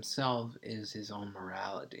 He himself is his own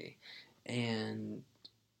morality. And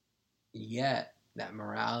yet, that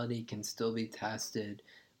morality can still be tested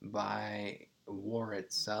by war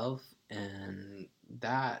itself, and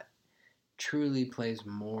that truly plays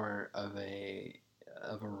more of a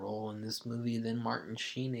role in this movie than Martin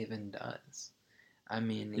Sheen even does. I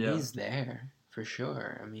mean, he's there for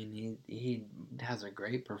sure. I mean, he has a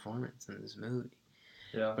great performance in this movie.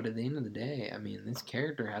 Yeah. But at the end of the day, I mean, this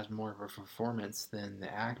character has more of a performance than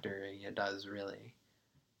the actor does, really.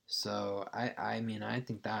 So, I mean, I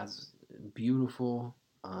think that's beautiful.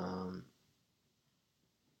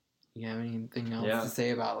 You have anything else to say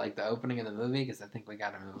about, like, the opening of the movie? Because I think we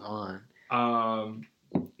got to move on.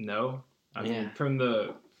 No. I mean, from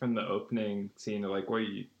the opening scene, like, what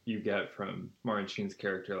you get from Martin Sheen's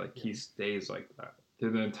character, like, he stays like that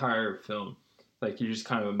through the entire film. Like, you're just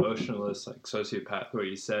kind of emotionless, like, sociopath, what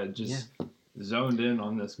you said, just zoned in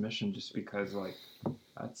on this mission just because, like,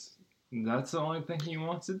 that's the only thing he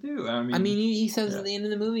wants to do. I mean, he says at the end of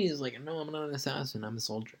the movie, he's like, no, I'm not an assassin, I'm a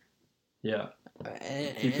soldier. Yeah.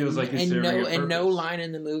 He feels like he's serving a purpose. And no line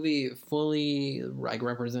in the movie fully, like,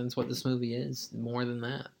 represents what this movie is more than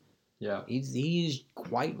that. Yeah. He's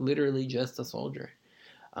quite literally just a soldier.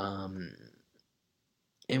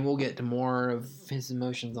 And we'll get to more of his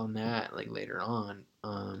emotions on that, like, later on.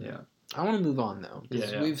 I want to move on, though,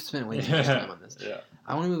 because we've spent way too much time on this.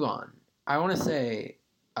 I want to move on. I want to say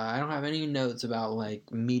I don't have any notes about, like,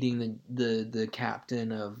 meeting the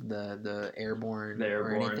captain of the airborne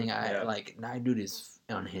or anything. That dude is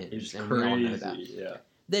unhinged. He's and crazy. We all know that.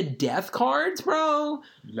 The death cards, bro.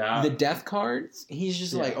 The death cards. He's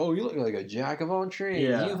just like, oh, you look like a jack of all trades.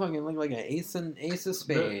 You fucking look like an ace of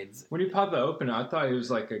spades. When he popped the opener, I thought he was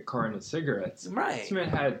like a carton of cigarettes. Right. This man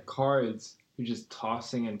had cards. He was just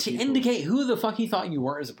tossing in to indicate who the fuck he thought you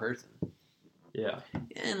were as a person. Yeah.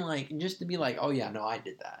 And, like, just to be like, oh yeah, no, I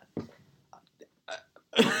did that.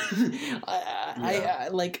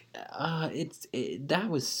 That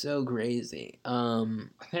was so crazy. I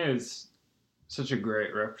think it's such a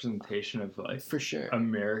great representation of, like, for sure,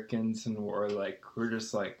 Americans in war. Like, we're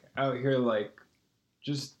just, like, out here, like,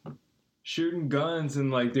 just shooting guns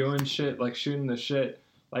and, like, doing shit, like, shooting the shit.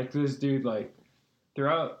 Like, this dude, like,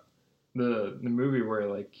 throughout the movie where,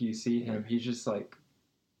 like, you see him, he's just, like,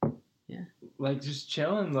 like, just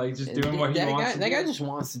chilling, like, just doing what he wants to do. That guy just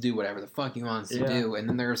wants to do whatever the fuck he wants to do, and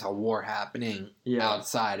then there's a war happening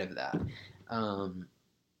outside of that.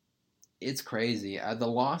 It's crazy. The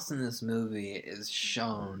loss in this movie is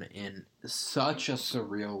shown in such a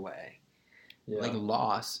surreal way. Yeah. Like,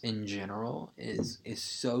 loss in general is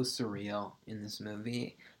so surreal in this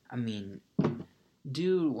movie. I mean,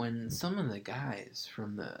 dude, when some of the guys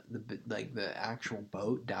from the actual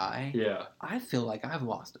boat die, I feel like I've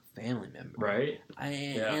lost a family member. Right?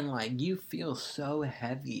 And, like, you feel so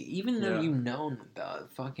heavy, even though you've known the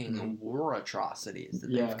fucking war atrocities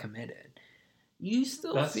that they've committed. You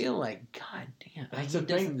still feel like, God damn, he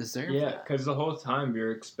doesn't deserve that. Yeah, because the whole time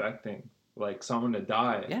you're expecting, like, someone to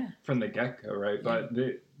die from the get-go, right? Yeah.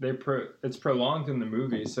 But it's prolonged in the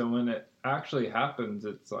movie, so when it actually happens,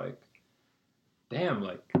 it's like, damn,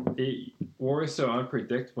 like, war is so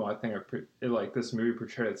unpredictable. I think like, this movie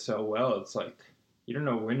portrayed it so well. It's like, you don't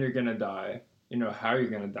know when you're gonna die, you know how you're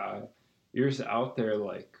gonna die. You're just out there,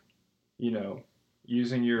 like, you know,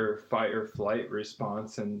 using your fight or flight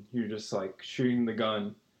response, and you're just, like, shooting the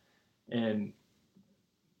gun, and,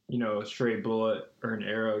 you know, a stray bullet or an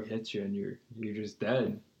arrow hits you, and you're just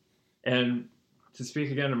dead. And to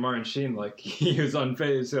speak again to Martin Sheen, like, he was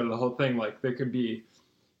unfazed of the whole thing. Like, there could be,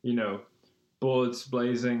 you know, bullets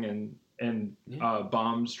blazing and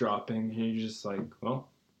bombs dropping, and you're just like, well,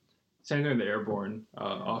 same thing with the airborne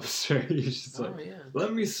officer. He's just like,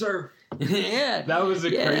 let me surf. Yeah, that was the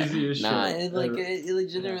craziest shit. It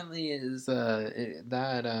legitimately is.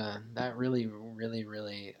 That really, really,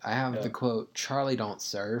 really. I have the quote: "Charlie don't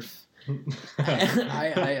surf."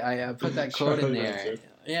 I put that quote in there.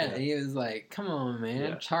 Yeah, he was like, "Come on,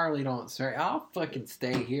 man, Charlie don't surf. I'll fucking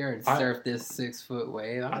stay here and surf this 6-foot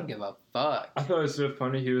wave. I don't give a fuck." I thought it was so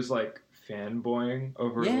funny. He was, like, fanboying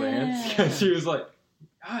over Lance because he was like,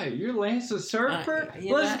 "Hi, you're Lance the surfer?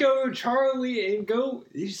 Let's go, Charlie, and go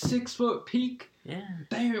 6-foot peak." Yeah.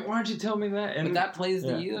 Damn it, why don't you tell me that? And but that plays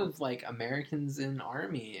the view of, like, Americans in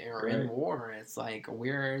army or in war. It's like,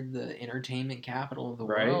 we're the entertainment capital of the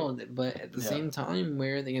world, but at the same time,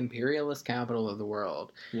 we're the imperialist capital of the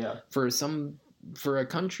world. Yeah. For a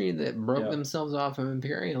country that broke themselves off of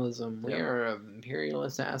imperialism, we are an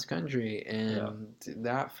imperialist-ass country, and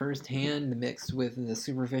that firsthand mixed with the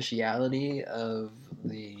superficiality of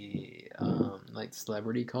the like,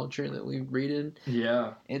 celebrity culture that we read in.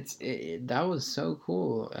 Yeah, that was so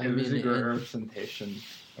cool. It was a great representation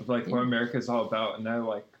of, like, what America's all about, and that,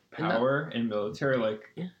 like, power and military. Like,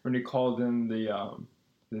 when he called in the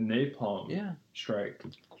the napalm strike,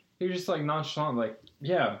 he was just like nonchalant, like,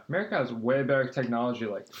 yeah, America has way better technology,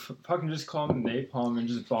 like fucking just call them napalm and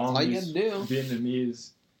just bomb these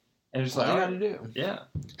Vietnamese. And just all like, you gotta do. Yeah.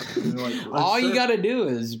 All you gotta do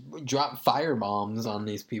is drop fire bombs on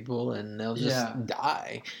these people and they'll just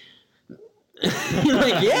die.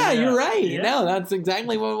 Like, you're right. Yeah. No, that's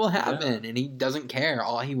exactly what will happen. Yeah. And he doesn't care.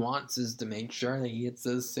 All he wants is to make sure that he hits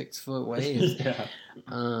those 6-foot waves.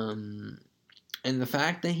 And the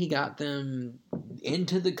fact that he got them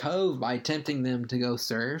into the cove by tempting them to go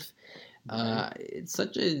surf, it's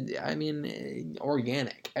such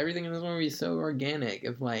organic. Everything in this movie is so organic.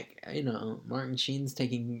 If, like, you know, Martin Sheen's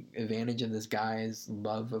taking advantage of this guy's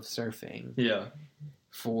love of surfing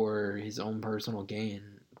for his own personal gain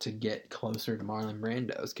to get closer to Marlon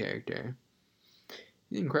Brando's character.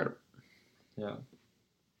 He's incredible. Yeah.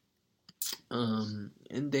 And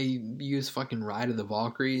they use fucking Ride of the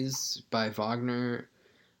Valkyries by Wagner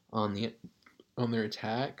on their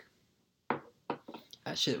attack.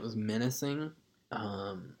 That shit was menacing.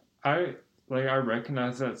 I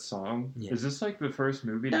recognize that song. Yeah. Is this like the first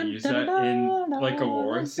movie to use that in like a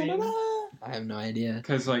war scene? I have no idea.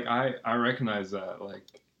 Because like I recognize that like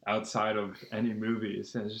outside of any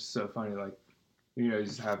movies, and it's just so funny. Like, you know, you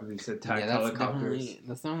just have these attack helicopters.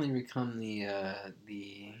 That's definitely become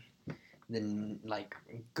the like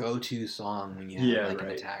go-to song when you have an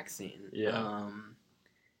attack scene. Yeah.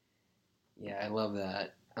 I love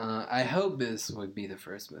that. I hope this would be the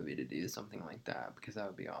first movie to do something like that because that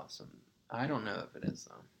would be awesome. I don't know if it is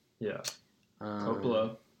though. Yeah.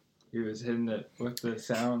 Coppola, he was hitting it with the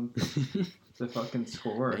sound, the fucking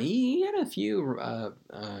score. He had a few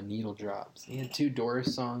needle drops. He had 2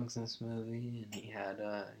 Doors songs in this movie, and he had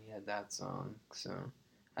that song. So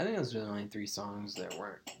I think those were the only 3 songs that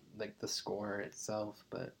weren't like the score itself,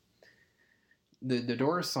 but the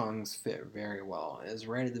Doors songs fit very well. It was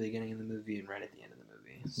right at the beginning of the movie and right at the end of the movie.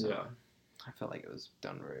 So I felt like it was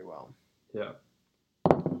done very well. Yeah.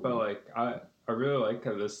 But like I really like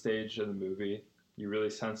at this stage of the movie, you really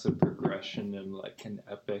sense a progression and like an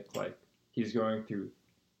epic, like he's going through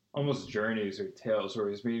almost journeys or tales where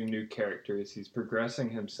he's meeting new characters. He's progressing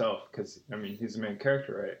himself because, I mean, he's the main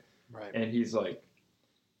character, right? Right. And he's like,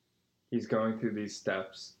 he's going through these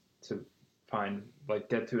steps to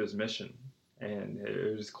get to his mission. And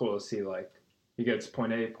it was cool to see, like, he gets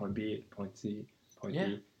point A, point B, point C, point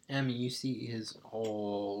D. I mean, you see his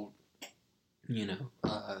whole, you know,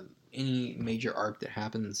 any major arc that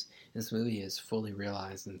happens in this movie is fully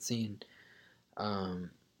realized and seen. I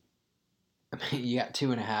mean, you got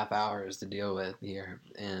 2.5 hours to deal with here,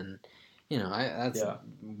 and you know that's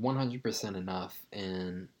 100% enough.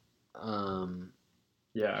 And and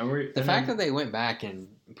the fact that they went back and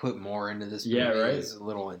put more into this movie is a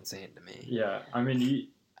little insane to me. Yeah, I mean, you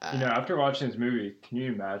know, after watching this movie, can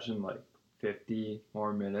you imagine like 50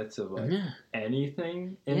 more minutes of like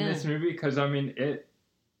anything in this movie? Because I mean,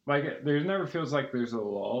 there never feels like there's a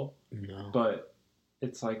lull. No. But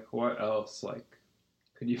it's like, what else? Like,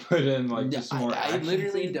 could you put in like just more? I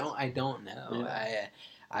literally don't. I don't know. Yeah.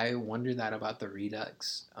 I wonder that about the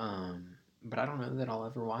Redux, but I don't know that I'll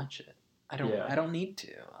ever watch it. I don't need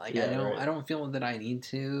to. Like I don't feel that I need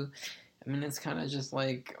to. I mean, it's kind of just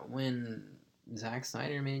like when Zack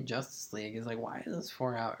Snyder made Justice League. It's like, why is this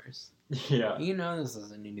 4 hours? Yeah. You know this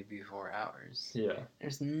doesn't need to be 4 hours. Yeah.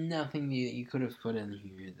 There's nothing that you could have put in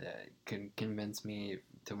here that could convince me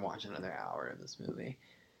to watch another hour of this movie.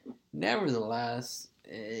 Nevertheless,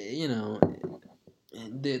 you know,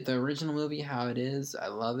 the original movie, how it is, I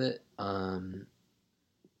love it.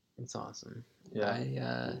 It's awesome.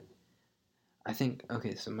 Yeah. I think,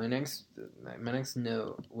 okay, so my next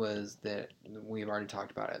note was that we've already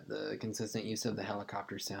talked about it, the consistent use of the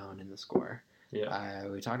helicopter sound in the score. Yeah.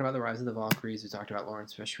 We talked about the Rise of the Valkyries. We talked about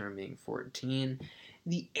Lawrence Fishburne being 14.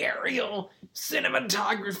 The aerial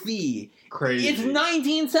cinematography. Crazy. It's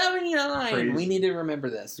 1979. Crazy. We need to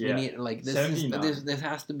remember this. Yeah. We need this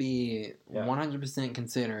has to be 100%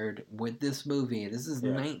 considered with this movie. This is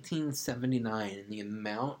 1979, and the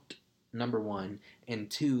amount, number one, and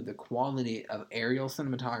two, the quality of aerial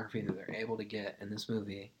cinematography that they're able to get in this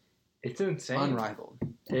movie. It's insane. Unrivaled.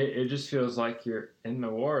 It just feels like you're in the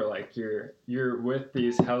war, like you're with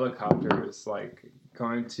these helicopters, like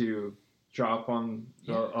going to drop on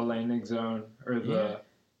a landing zone or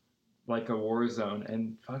like a war zone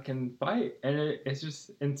and fucking fight, and it's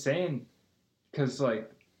just insane. Because like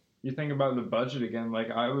you think about the budget again, like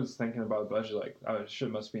I was thinking about the budget, like shit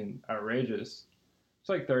must be outrageous. It's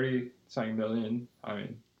like 30-something million. I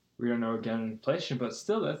mean, we don't know again inflation, but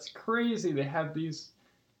still, that's crazy. They have these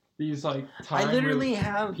these like I literally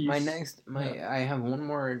have piece. I have one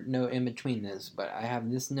more note in between this, but I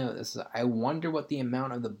have this note. I wonder what the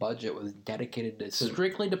amount of the budget was dedicated to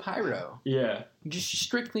strictly to pyro. Yeah. Just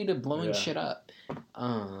strictly to blowing shit up.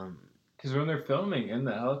 Because when they're filming in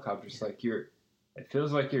the helicopters, like it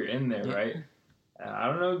feels like you're in there, right? I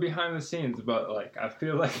don't know behind the scenes, but like I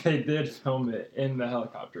feel like they did film it in the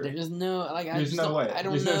helicopter. There's no there's no way. I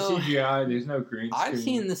don't there's know. No CGI. There's no green screen. I've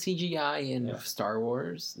seen the CGI in Star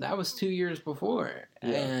Wars. That was 2 years before.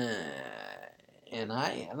 Yeah. And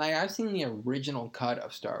I've seen the original cut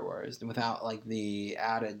of Star Wars without like the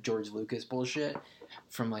added George Lucas bullshit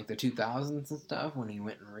from like the 2000s and stuff when he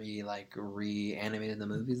went and reanimated the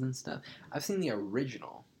movies and stuff. I've seen the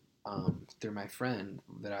original. Through my friend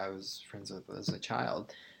that I was friends with as a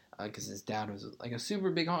child, because his dad was like a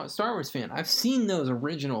super big Star Wars fan. I've seen those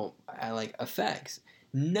original like effects,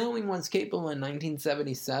 knowing what's capable in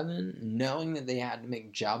 1977, knowing that they had to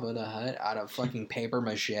make Jabba the Hutt out of fucking paper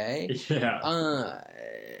mache. Yeah.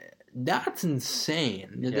 That's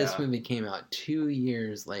insane that this movie came out 2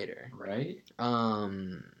 years later. Right.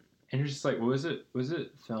 And you're just like, was it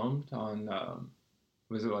filmed on?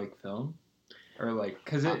 Was it like film? Or like,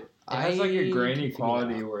 cause it has like a grainy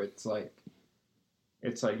quality where it's like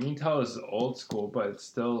you can tell it's old school, but it's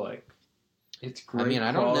still like it's great. I mean,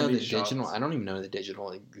 I don't know the shots. digital. I don't even know the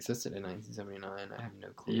digital existed in 1979. I have no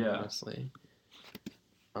clue, honestly.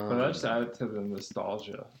 But that just added to the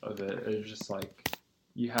nostalgia of it. It's just like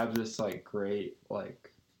you have this like great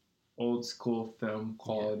like old school film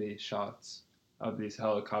quality shots of these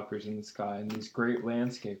helicopters in the sky and these great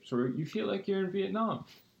landscapes where you feel like you're in Vietnam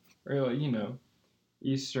or like,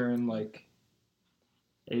 Eastern, like,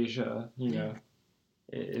 Asia,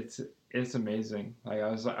 it's amazing. Like,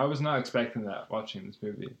 I was not expecting that watching this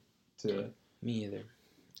movie. Me either.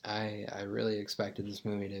 I really expected this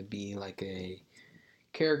movie to be like a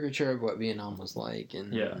caricature of what Vietnam was like,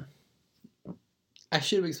 and I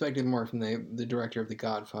should have expected more from the director of The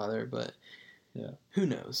Godfather, but who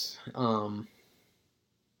knows?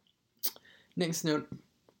 Next note.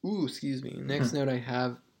 Ooh, excuse me. Next note I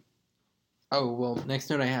have. Next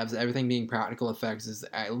note I have is everything being practical effects is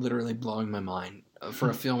literally blowing my mind for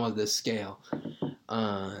a film of this scale.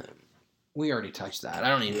 We already touched that. I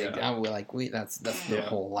don't even think that's the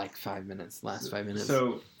whole like 5 minutes, last 5 minutes.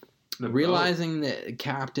 So realizing that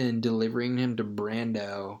Captain delivering him to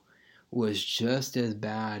Brando was just as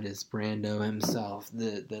bad as Brando himself,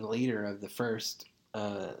 the leader of the first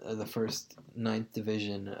 9th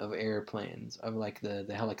Division of airplanes, of like the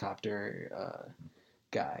helicopter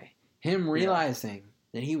guy. Him realizing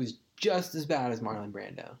that he was just as bad as Marlon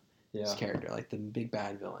Brando, his character, like the big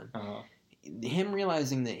bad villain. Him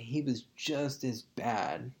realizing that he was just as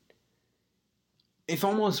bad, if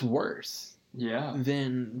almost worse,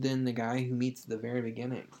 than the guy who meets at the very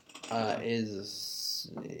beginning,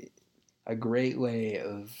 is a great way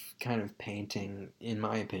of kind of painting, in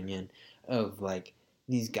my opinion, of like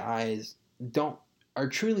these guys are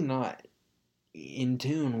truly not in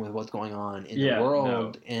tune with what's going on in the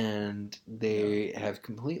world, and they have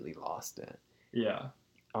completely lost it.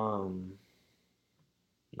 I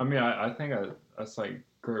mean, I think that's like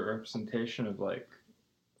great representation of like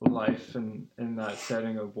life in that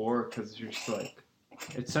setting of war, because you're just like,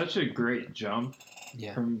 it's such a great jump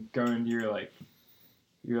from going to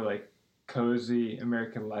your cozy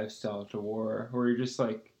American lifestyle to war, where you're just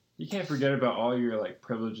like, you can't forget about all your like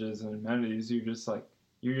privileges and amenities. You're just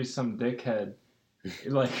some dickhead.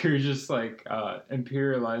 Like you're just like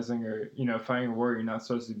imperializing or fighting a war you're not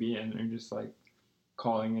supposed to be in. And you're just like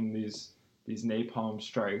calling in these napalm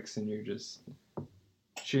strikes, and you're just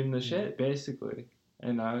shooting the shit basically.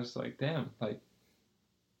 And I was like, damn, like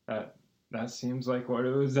that seems like what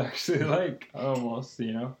it was actually like, almost,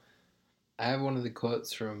 I have one of the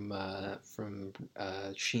quotes from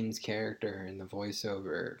Sheen's character in the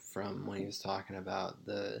voiceover from when he was talking about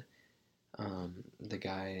the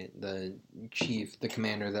guy, the chief, the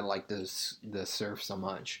commander that liked the surf so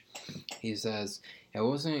much. He says, it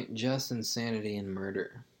wasn't just insanity and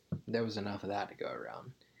murder. There was enough of that to go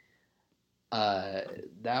around.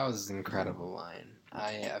 That was an incredible line.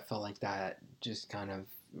 I felt like that just kind of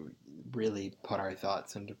really put our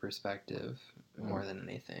thoughts into perspective more than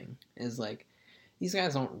anything. Is like, these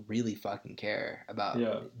guys don't really fucking care about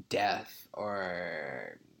death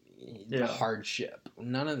or hardship.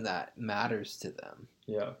 None of that matters to them.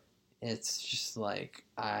 It's just like,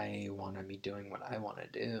 I want to be doing what I want to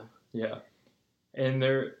do. And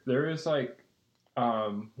there is like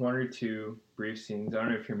one or two brief scenes, I don't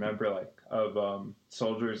know if you remember, like of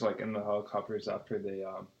soldiers like in the helicopters after they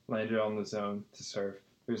landed on the zone to surf.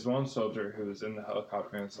 There's one soldier who was in the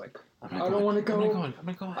helicopter and was like, I don't want to go. I'm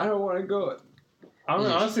gonna go. I don't want to go. I mean,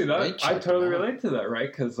 honestly, I totally relate to that, right?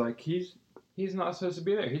 Because like he's not supposed to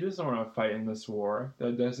be there. He doesn't want to fight in this war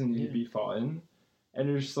that doesn't need to be fought in. And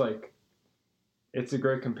it's just like, it's a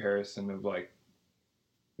great comparison of like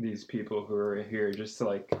these people who are here just to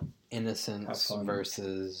like innocence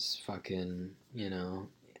versus fucking,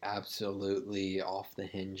 absolutely off the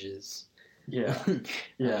hinges. Yeah.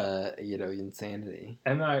 Yeah. Insanity.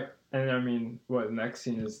 And I mean, the next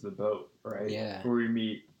scene is the boat, right? Yeah. Where we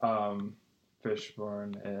meet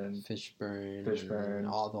Fishburne and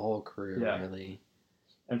all the whole crew, really.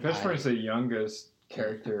 And Fishburne's the youngest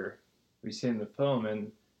character we see in the film,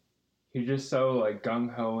 and he's just so like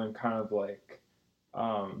gung ho and kind of like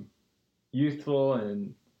youthful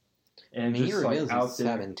and just he reveals like out he's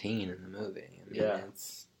 17 in the movie. I mean,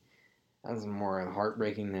 that's more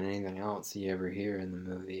heartbreaking than anything else you ever hear in the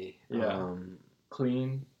movie. Yeah.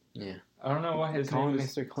 Clean. Yeah. I don't know why his name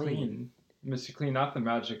is Mr. Clean. Mr. Clean, not the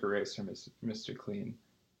magic eraser, Mr. Clean.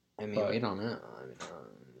 I mean, we don't know.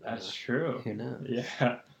 That's true. Who knows?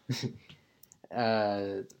 Yeah.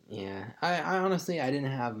 Yeah. I honestly, I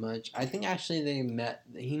didn't have much. I think actually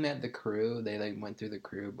he met the crew. They like went through the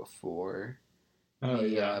crew before.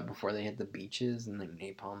 Before they hit the beaches and like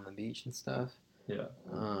napalm the beach and stuff. Yeah.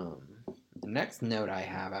 The next note I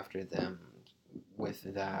have after them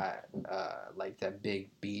with that like that big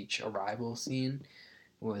beach arrival scene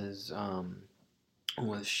was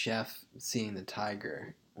Chef seeing the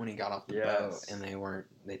tiger when he got off the boat, and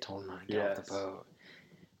they told him not to get off the boat.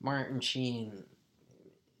 Martin Sheen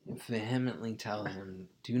vehemently tell him,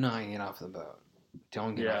 do not get off the boat.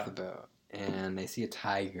 Don't get off the boat. And they see a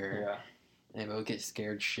tiger. Yeah. And they both get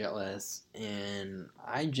scared shitless. And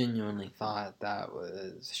I genuinely thought that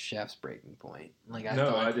was Chef's breaking point. Like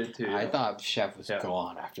I did too. I thought Chef was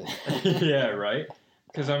gone after that. Yeah, right?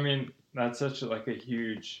 Because, I mean, that's such like a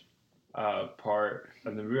huge part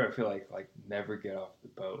of the movie. I feel like never get off the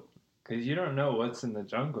boat. Because you don't know what's in the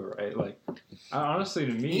jungle, right? Like, honestly,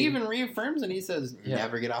 to me... He even reaffirms it. He says,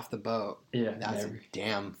 never get off the boat. Yeah. That's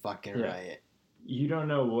damn fucking right. You don't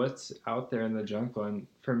know what's out there in the jungle. And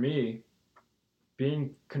for me,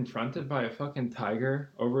 being confronted by a fucking tiger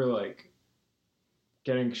over, like,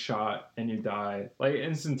 getting shot and you die, like,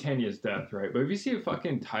 instantaneous death, right? But if you see a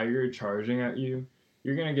fucking tiger charging at you,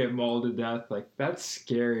 you're gonna get mauled to death. Like, that's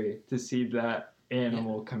scary to see that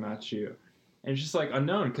animal come at you. And it's just, like,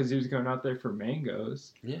 unknown because he was going out there for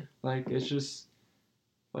mangoes. Yeah. Like, it's just,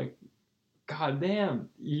 like, goddamn,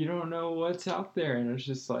 you don't know what's out there. And it's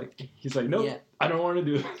just, like, he's like, nope, I don't want to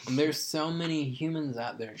do this. There's so many humans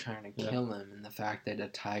out there trying to kill him. And the fact that a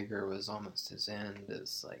tiger was almost his end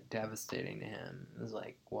is, like, devastating to him. It's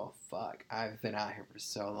like, well, fuck. I've been out here for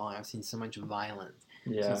so long. I've seen so much violence.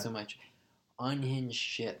 Yeah. I've seen so much unhinged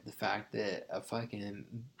shit. The fact that a fucking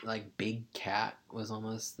like big cat was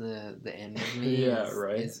almost the end of me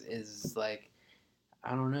is like,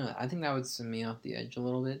 I don't know. I think that would send me off the edge a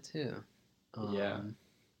little bit too.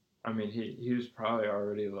 I mean, he was probably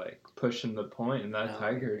already like pushing the point, and that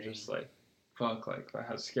tiger just like, fuck, like that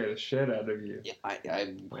has scared the shit out of you. Yeah,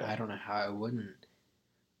 I don't know how I wouldn't.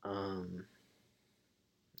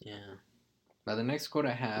 Yeah. But the next quote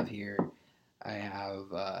I have here, I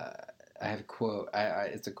have a quote.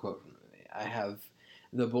 It's a quote from the movie. I have,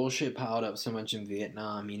 the bullshit piled up so much in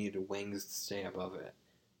Vietnam, you needed wings to stay above it.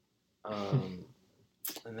 And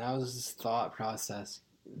that was his thought process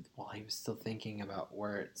while he was still thinking about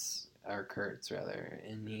Kurtz,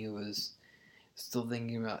 and he was still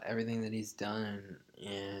thinking about everything that he's done.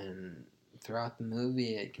 And throughout the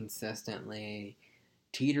movie, it consistently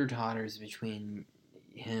teeter-totters between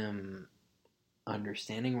him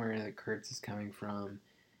understanding where the Kurtz is coming from,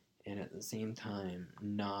 and at the same time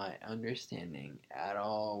not understanding at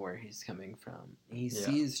all where he's coming from. He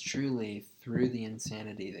sees truly through the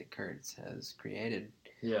insanity that Kurtz has created.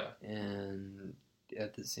 Yeah. And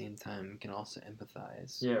at the same time can also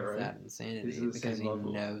empathize with that insanity because he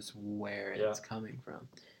knows where it's coming from.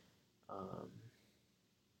 I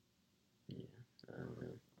don't know.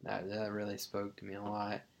 That really spoke to me a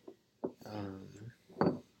lot.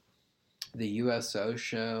 The USO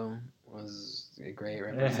show was a great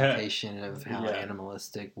representation of how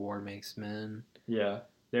animalistic war makes men. Yeah,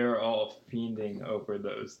 they were all fiending over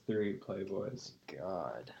those 3 playboys.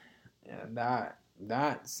 God, yeah,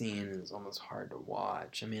 that scene is almost hard to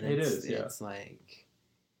watch. I mean, it's like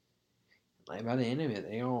by the end of it,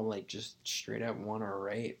 they all like just straight up want to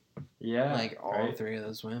rape. Yeah, like all 3 of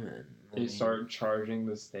those women. They start charging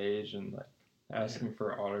the stage and like asking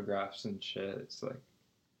for autographs and shit. It's like,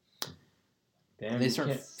 damn, they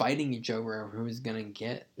start fighting each other over who's gonna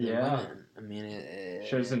get the women. I mean, it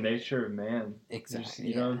shows the nature of man. Exactly.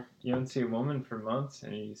 You don't see a woman for months,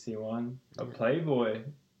 and you see a Playboy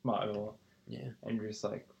model. Yeah. And you're just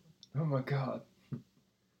like, oh my god.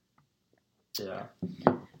 Yeah.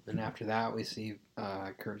 Then after that, we see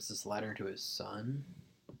Kurtz's letter to his son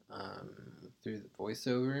through the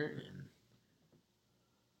voiceover, and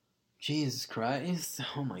Jesus Christ,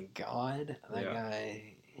 oh my God, that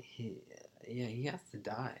guy, he has to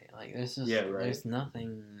die. Like, there's just, there's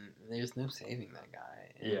nothing, there's no saving that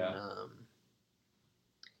guy. And,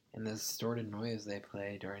 and the distorted noise they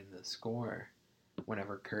play during the score,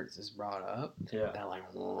 whenever Kurtz is brought up, that like,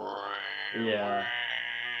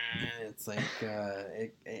 it's like,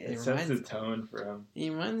 it sets the tone for him. He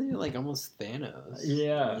reminds me of, like, almost Thanos.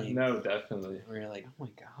 Yeah, like, no, definitely. Where you're like, oh my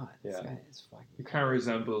god, this guy is fucking... He kind of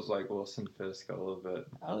resembles, like, Wilson Fisk a little bit.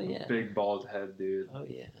 Oh, yeah. Big, bald head dude. Oh,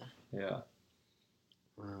 yeah. Yeah.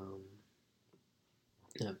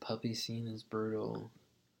 That puppy scene is brutal.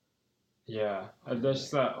 Yeah.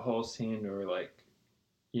 Just that whole scene where, like,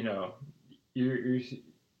 you know, you're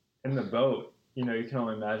in the boat. You know, you can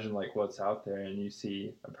only imagine, like, what's out there, and you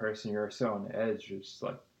see a person, you're so on edge, you're just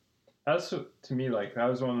like, that's, to me, like, that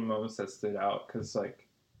was one of the moments that stood out, because, like,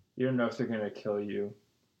 you don't know if they're going to kill you,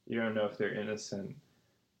 you don't know if they're innocent,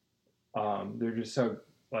 they're just so,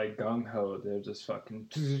 like, gung-ho, they're just fucking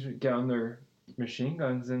get on their machine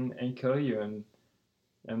guns and kill you,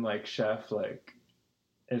 and, like, Chef, like,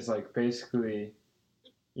 is, like, basically,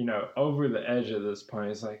 you know, over the edge at this point,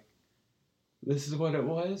 it's like, this is what it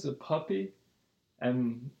was, a puppy?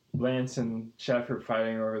 And Lance and Chef are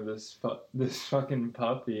fighting over this fucking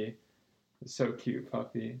puppy. It's so cute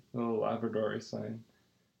puppy. Little Labrador sign.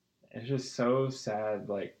 It's just so sad,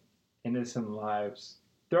 like, innocent lives.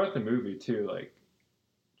 Throughout the movie, too, like,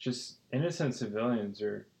 just innocent civilians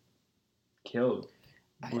are killed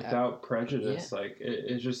without prejudice. Like,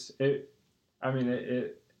 it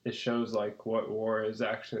shows, like, what war is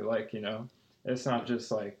actually like, you know? It's not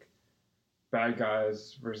just, like, bad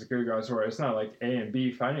guys versus good guys, where it's not like A and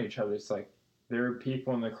B fighting each other. It's like there are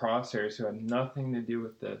people in the crosshairs who had nothing to do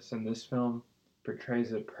with this, and this film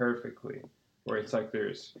portrays it perfectly, where it's like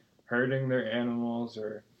there's herding their animals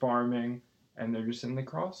or farming, and they're just in the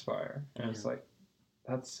crossfire, and it's like,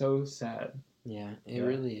 that's so sad. Yeah, it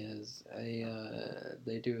really is.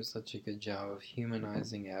 They do such a good job of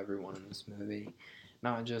humanizing everyone in this movie.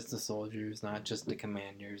 Not just the soldiers, not just the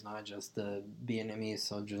commanders, not just the Vietnamese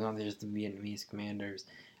soldiers, not just the Vietnamese commanders.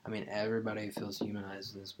 I mean, everybody feels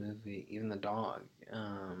humanized in this movie, even the dog.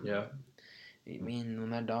 I mean, when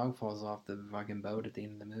that dog falls off the fucking boat at the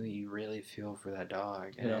end of the movie, you really feel for that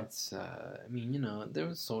dog. And it's, I mean, you know, there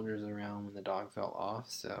was soldiers around when the dog fell off,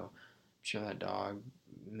 so I'm sure that dog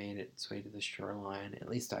made its way to the shoreline. At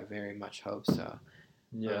least I very much hope so.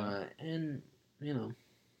 Yeah. And, you know,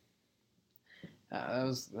 that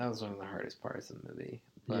was one of the hardest parts of the movie.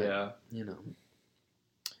 But, you know,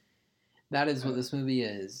 that is what this movie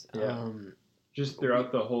is. Yeah. Just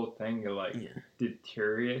throughout the whole thing, it, like,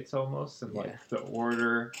 deteriorates almost, and, like, the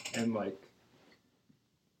order, and, like,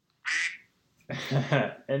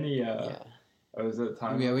 was it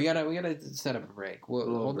time? Yeah, we gotta set up a break.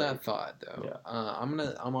 Hold that thought, though. Yeah.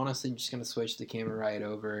 I'm honestly just gonna switch the camera right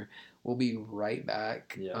over. We'll be right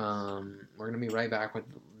back. Yes. We're gonna be right back with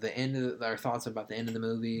the end of our thoughts about the end of the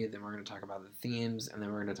movie. Then we're gonna talk about the themes, and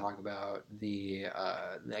then we're gonna talk about the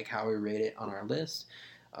like how we rate it on our list.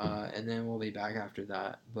 And then we'll be back after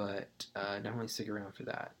that. But definitely stick around for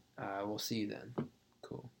that. We'll see you then.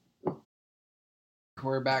 Cool.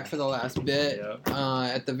 We're back for the last bit. Yep.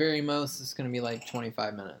 At the very most, it's going to be like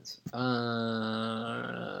 25 minutes. But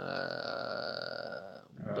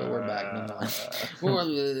we're back nonetheless. We're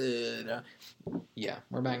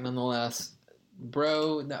back nonetheless.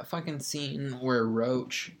 Bro, that fucking scene where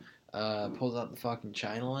Roach pulls out the fucking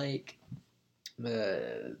China Lake,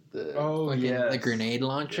 the grenade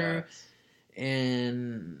launcher,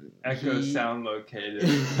 and Echo sound located.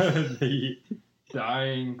 The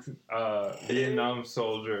dying Vietnam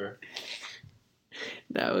soldier.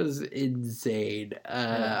 That was insane.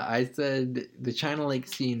 I said the China Lake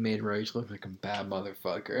scene made Roach look like a bad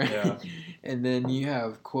motherfucker. Yeah. And then you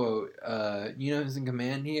have, quote, you know who's in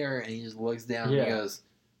command here? And he just looks down and he goes,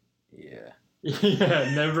 yeah.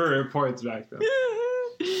 Yeah, never reports back then.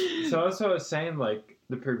 So that's what I was saying, like,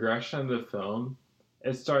 the progression of the film,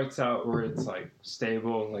 it starts out where it's, like,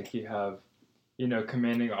 stable, like, you have, you know,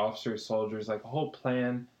 commanding officers, soldiers, like a whole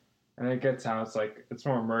plan, and it gets out, it's like, it's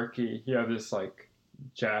more murky. You have this, like,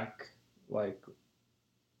 Jack, like,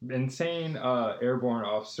 insane airborne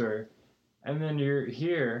officer, and then you're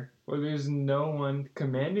here where there's no one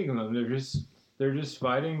commanding them. they're just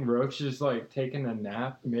fighting. Rogue's just like taking a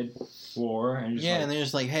nap mid-war, and just and they're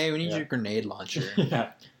just like, "Hey, we need your grenade launcher."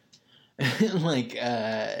 Yeah. I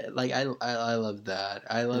love that.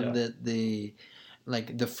 I love that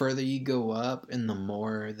the further you go up and the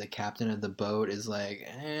more the captain of the boat is like,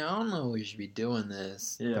 hey, I don't know if we should be doing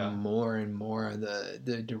this. Yeah. The more and more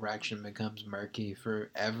the direction becomes murky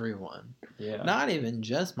for everyone. Yeah. Not even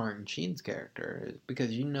just Martin Sheen's character,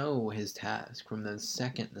 because you know his task from the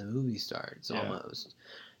second the movie starts almost.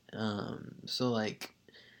 So like,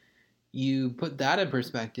 you put that in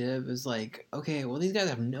perspective, is like, okay, well, these guys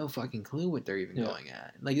have no fucking clue what they're even going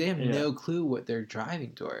at. Like, they have no clue what they're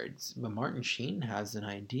driving towards. But Martin Sheen has an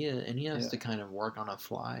idea, and he has to kind of work on a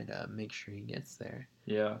fly to make sure he gets there.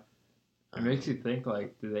 Yeah. It makes you think,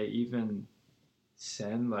 like, do they even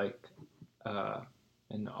send, like,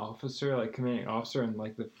 an officer, like, commanding officer in,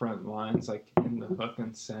 like, the front lines, like, in the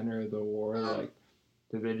fucking center of the war? Like,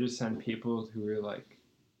 do they just send people who are, like,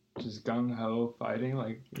 just gung-ho fighting?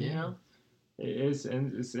 Like, you know? It's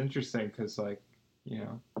interesting because, like, you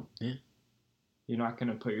know, you're not going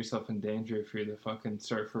to put yourself in danger if you're the fucking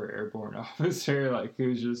surfer airborne officer, like,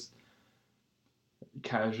 who's just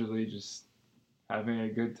casually just having a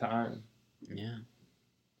good time. Yeah.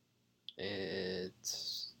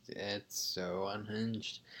 It's so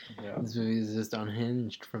unhinged. Yeah. This movie is just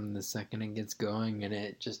unhinged from the second it gets going, and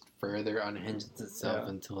it just further unhinges itself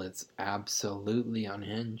until it's absolutely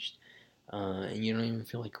unhinged. And you don't even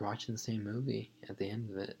feel like you're watching the same movie at the end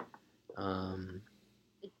of it. I don't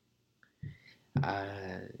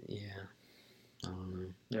know.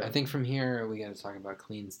 Yeah. I think from here we got to talk about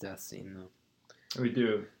Clean's death scene, though. We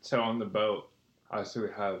do. So on the boat, obviously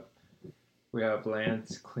we have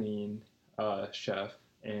Lance, Clean, Chef,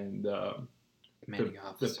 and the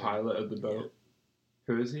pilot of the boat.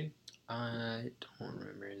 Yeah. Who is he? I don't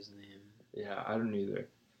remember his name. Yeah, I don't either.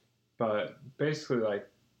 But basically, like,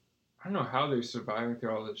 I don't know how they're surviving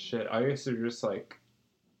through all this shit. I guess they're just like,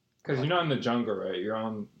 because you're not in the jungle, right? You're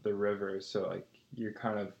on the river, so like you're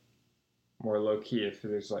kind of more low key if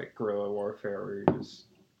there's like guerrilla warfare where you're just,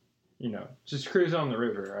 you know, just cruise on the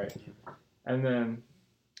river, right? And then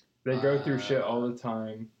they go through shit all the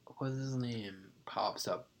time. What's his name? Pops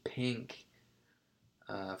up pink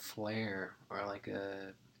flare or like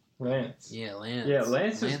a Lance. Yeah, Lance. Yeah,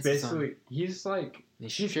 Lance is basically he's tweaking.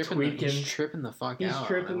 He's tripping the fuck out. He's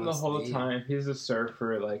tripping the whole time. He's a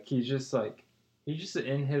surfer. Like he's just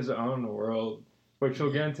in his own world, which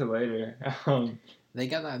we'll get into later. They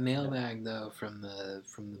got that mailbag though from the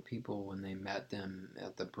people when they met them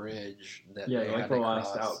at the bridge. That they like the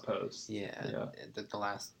last outpost. Yeah. The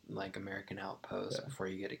last like American outpost before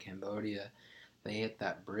you get to Cambodia. They hit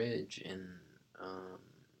that bridge and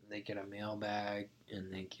they get a mailbag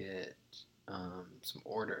and they get some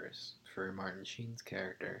orders for Martin Sheen's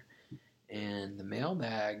character. And the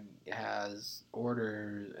mailbag has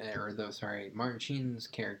orders, Martin Sheen's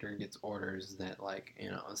character gets orders that, like, you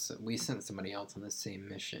know, so we sent somebody else on the same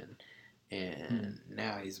mission, and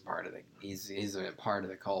now he's a part of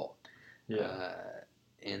the cult. Yeah.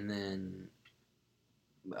 And then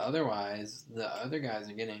otherwise, the other guys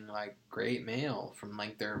are getting like great mail from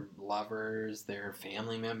like their lovers, their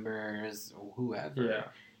family members, whoever. Yeah.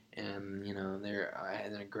 And you know they're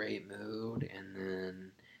in a great mood, and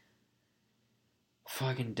then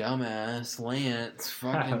fucking dumbass Lance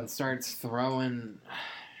fucking starts throwing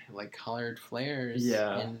like colored flares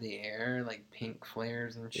into the air, like pink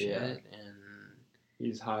flares and shit, and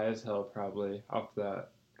he's high as hell probably off that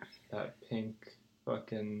pink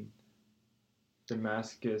fucking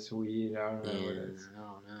Damascus weed. I don't know what it is. I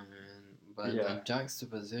don't know, man. But the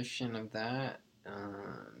juxtaposition of that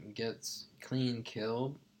gets Clean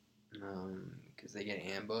killed because they get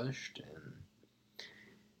ambushed, and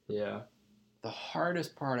the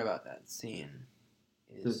hardest part about that scene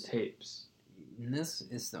is the tapes. And this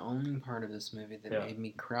is the only part of this movie that made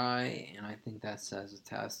me cry, and I think that says a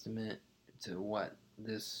testament to what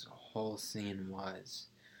this whole scene was.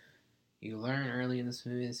 You learn early in this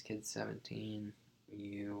movie, this kid's 17.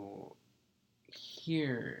 You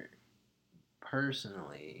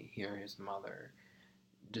personally hear his mother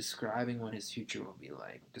describing what his future will be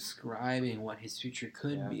like, describing what his future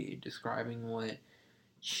could be, describing what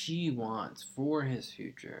she wants for his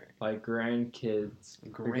future. Like grandkids.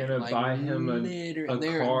 They're going to buy him a car when he gets back.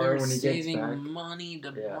 They're saving money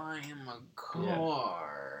to buy him a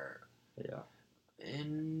car. Yeah.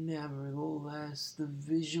 And nevertheless, the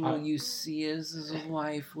visual you see is his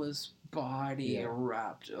lifeless body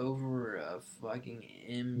wrapped over a fucking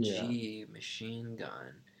MG machine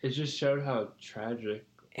gun. It just showed how tragic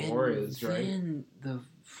war is, right? And then the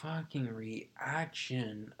fucking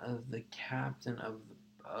reaction of the captain of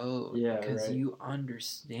boat. Yeah, because right. you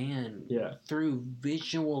understand Yeah. through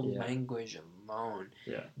visual language alone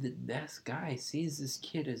Yeah. that this guy sees this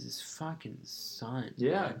kid as his fucking son.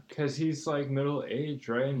 Yeah, because he's like middle age,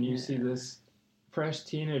 right? And you see Yeah. this fresh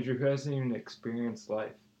teenager who hasn't even experienced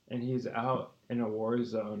life, and he's out in a war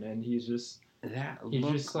zone, and he's just He's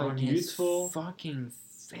look just like on youthful. his fucking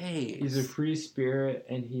face. He's a free spirit,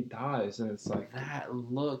 and he dies, and it's like that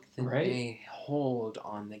look that right? they hold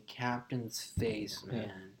on the captain's face,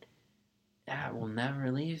 man. That will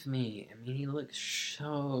never leave me. I mean, he looks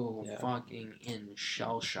so fucking in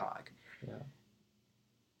shell shock. Yeah.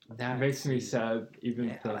 That makes me sad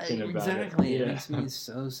even thinking about it. Exactly. It makes me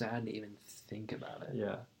so sad to even think about it.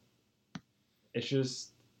 Yeah.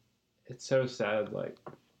 It's so sad, like,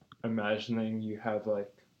 imagining you have,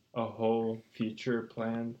 like, a whole future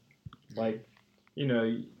planned. Like, you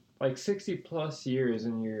know, like 60 plus years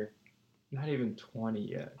and you're not even 20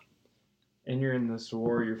 yet. And you're in this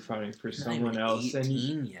war, you're fighting for someone else.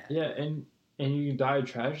 18 yet. Yeah, and you die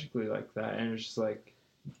tragically like that. And it's just like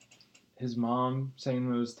his mom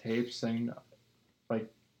saying those tapes, saying,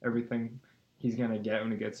 like, everything he's going to get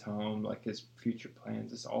when he gets home, like his future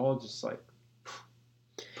plans. It's all just like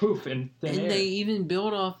poof in thin air. And they even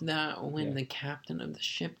build off that when the captain of the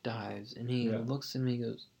ship dives and he looks at me and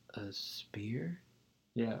goes, "A spear?"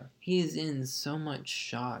 Yeah. He's in so much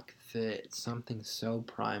shock that something so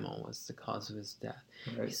primal was the cause of his death.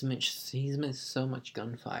 Right. He's missed so much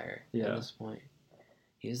gunfire at this point.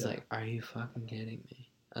 He's like, "Are you fucking kidding me?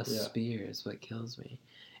 A spear is what kills me."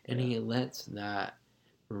 And he lets that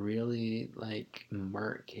really, like,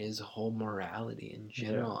 murk his whole morality in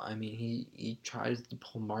general. I mean, he tries to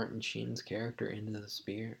pull Martin Sheen's character into the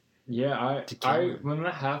spear. Yeah, when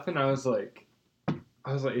that happened, I was like,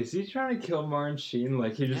 is he trying to kill Martin Sheen?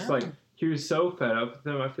 Like, he just he was so fed up with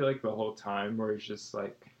him. I feel like the whole time, where he's just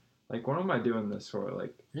like, what am I doing this for?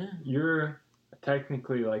 Like, you're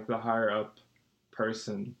technically like the higher up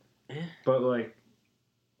person, but like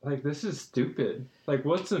this is stupid. Like,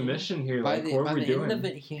 what's the mission here? Like, what are we doing? By the end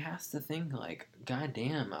of it, he has to think like, God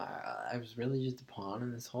damn, I was really just a pawn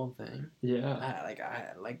in this whole thing. Yeah.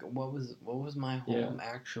 What was my whole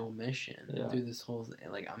actual mission through this whole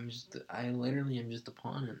thing? Like, I literally am just a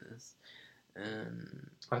pawn in this. And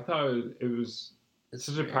I thought it was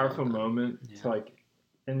such a powerful moment. It's like,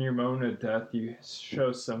 in your moment of death, you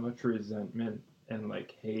show so much resentment and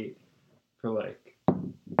like hate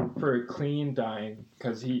for Clean dying,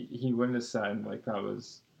 because he witnessed that, and like that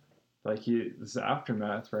was like this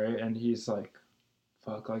aftermath, right? And he's like,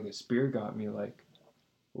 fuck, like a spear got me, like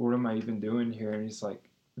what am I even doing here? And he's like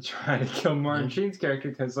trying to kill Martin Sheen's character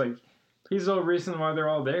because like he's the reason why they're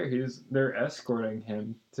all there. They're escorting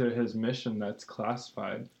him to his mission that's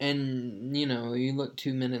classified. And you know, you look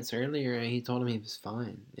 2 minutes earlier and he told him he was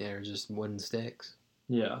fine. They're just wooden sticks.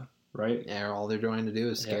 Yeah, right. Yeah, all they're trying to do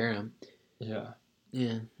is scare him. Yeah.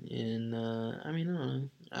 Yeah, and I mean, I don't know.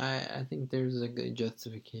 I think there's a good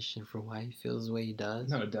justification for why he feels the way he does.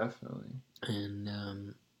 No, definitely. And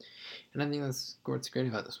I think that's what's great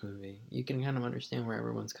about this movie. You can kind of understand where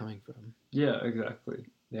everyone's coming from. Yeah, exactly.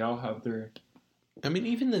 They all have their... I mean,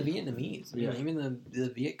 even the Vietnamese. I mean, even the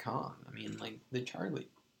Viet Cong. I mean, like, the Charlie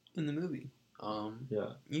in the movie.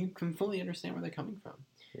 You can fully understand where they're coming from.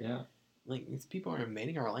 Yeah. Like, these people are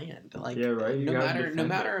invading our land. Like, yeah, right. No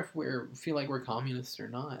matter if we feel like we're communists or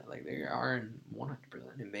not, like they are 100%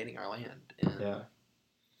 invading our land. And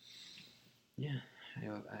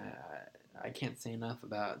I can't say enough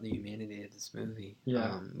about the humanity of this movie.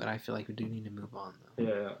 Yeah. But I feel like we do need to move on though.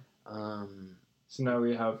 Yeah. So now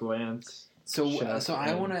we have Lance.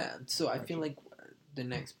 I feel like the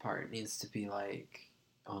next part needs to be like,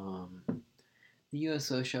 the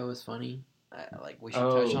USO show is funny. Like we should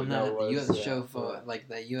touch on that. The USO show,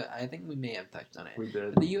 I think we may have touched on it. We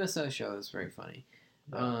did. But the USO show is very funny.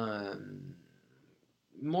 Yeah.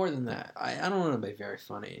 More than that, I don't want to be very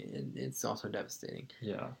funny. It's also devastating.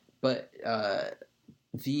 Yeah. But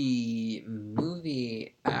the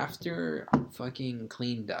movie after fucking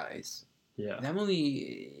Clean dies. Yeah. That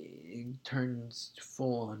movie turns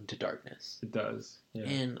full on to darkness. It does. Yeah.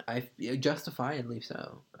 And justifiably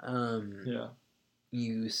so. Yeah.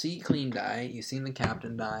 You see Clean die. You see the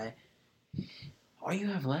captain die. All you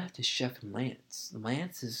have left is Chef and Lance.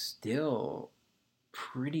 Lance is still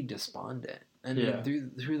pretty despondent. I mean,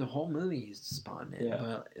 through the whole movie, he's despondent. Yeah.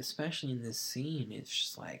 But especially in this scene, it's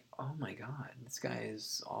just like, oh my god, this guy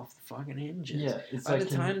is off the fucking hinges. Yeah, By the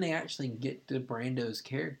time they actually get to Brando's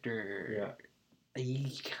character,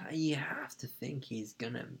 you have to think he's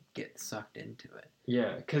gonna get sucked into it.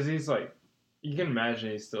 Yeah, because he's like, you can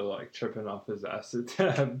imagine he's still like tripping off his acid,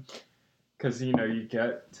 because you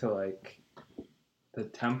get to like the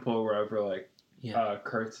temple wherever like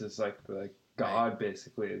Kurtz is like the god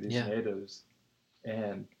basically of these natives,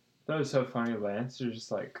 and that was so funny. Lance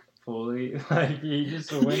just like fully like he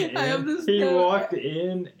just went in. He walked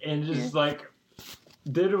in and just like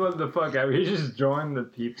did what the fuck ever. He just joined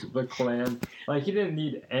the clan. Like he didn't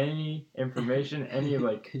need any information, any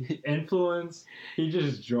like influence. He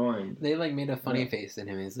just joined. They like made a funny face at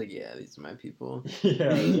him. He's like, "Yeah, these are my people." Yeah,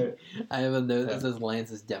 right. I have a note that says Lance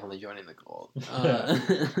is definitely joining the cult.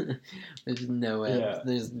 There's no way.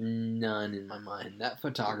 There's none in my mind. That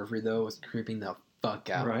photographer though was creeping the fuck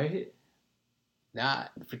out. Right.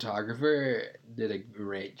 That photographer did a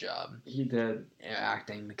great job. He did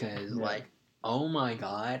acting because like. Oh my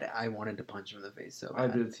god, I wanted to punch him in the face so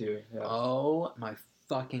bad. I did too, yeah. Oh my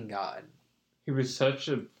fucking god. He was such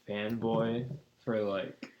a fanboy for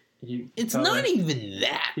like... It's not even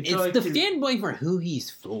that. It's like the fanboy for who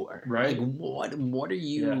he's for. Right. Like what are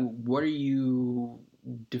you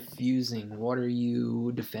diffusing? What are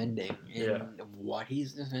you defending? And what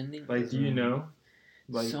he's defending? Like, do you know?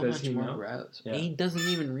 Like, so much more gross. Yeah. He doesn't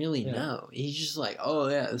even really know. He's just like, oh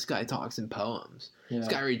yeah, this guy talks in poems. Yeah. This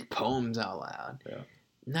guy reads poems out loud. Yeah.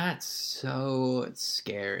 That's so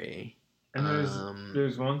scary. And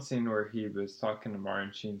there's one scene where he was talking to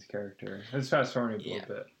Martin Sheen's character. Let's fast forward a little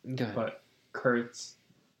bit. Go ahead. But Kurtz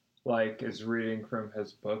like is reading from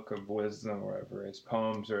his book of wisdom or whatever. His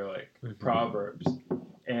poems are like proverbs.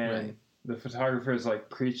 And the photographer is like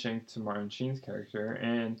preaching to Martin Sheen's character,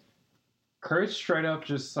 and Kurt's straight up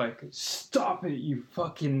just like, stop it, you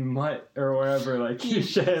fucking mutt, or whatever. Like he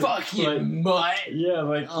said, fucking like, mutt. Yeah,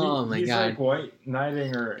 like he's God. Like white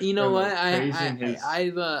knighting her. You know what? I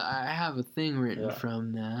have a thing written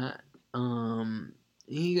from that.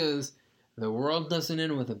 He goes, the world doesn't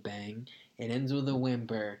end with a bang; it ends with a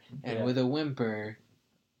whimper, and with a whimper,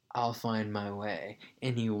 I'll find my way.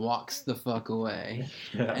 And he walks the fuck away.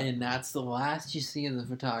 Yeah. And that's the last you see of the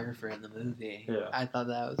photographer in the movie. Yeah. I thought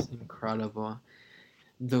that was incredible.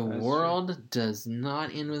 The world does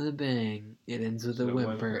not end with a bang. It ends with a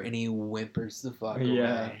whimper, and he whimpers the fuck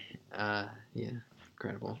away. Yeah,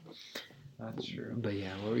 incredible. That's true. But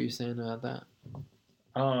yeah, what were you saying about that?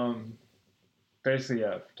 Basically,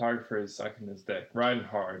 photographer is sucking his dick, riding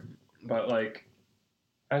hard. But like,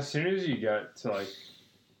 as soon as you get to like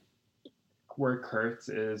where Kurtz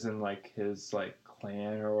is in like his like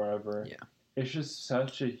clan or whatever, it's just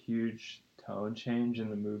such a huge tone change in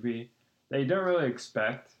the movie that you don't really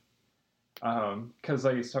expect, because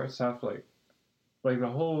like it starts off like the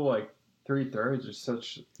whole like 3/3 is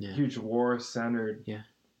such huge war centered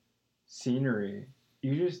scenery.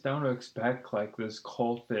 You just don't expect like this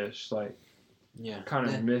cultish like kind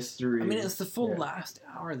of mystery. I mean, it's the full last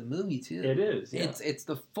hour of the movie too. It is. Yeah. It's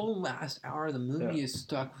the full last hour of the movie is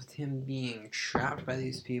stuck with him being trapped by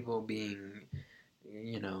these people, being,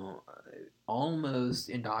 almost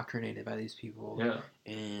indoctrinated by these people,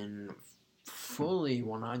 and fully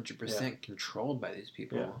 100% controlled by these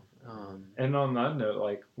people. Yeah. And on that note,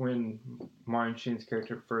 like when Martin Sheen's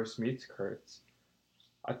character first meets Kurtz,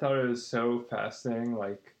 I thought it was so fascinating.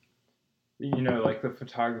 Like, like the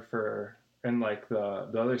photographer and like the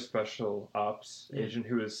other special ops agent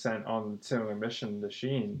who was sent on the similar mission to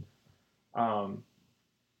Sheen, fell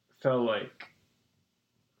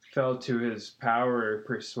to his power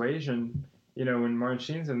persuasion. When Martin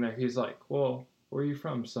Sheen's in there, he's like, well, where are you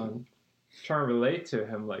from, son? Trying to relate to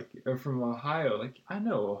him, like, I'm from Ohio. Like, I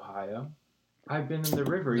know Ohio. I've been in the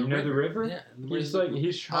river. You know the river? Yeah.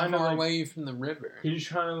 He's trying how far away are you from the river? He's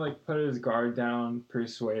trying to like put his guard down,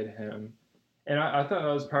 persuade him. And I thought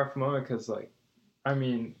that was a powerful moment because, like, I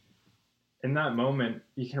mean, in that moment,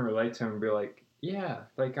 you can relate to him and be like, yeah,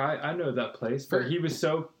 like, I know that place. But he was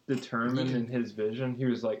so determined in his vision. He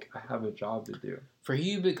was like, I have a job to do. For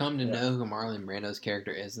you to come to know who Marlon Brando's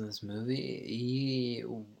character is in this movie, he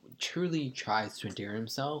truly tries to endear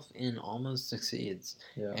himself and almost succeeds.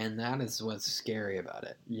 Yeah. And that is what's scary about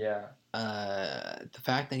it. Yeah. The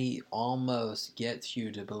fact that he almost gets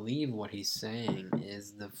you to believe what he's saying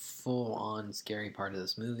is the full-on scary part of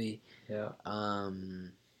this movie. Yeah.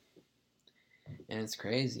 And it's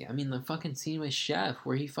crazy. I mean, the fucking scene with Chef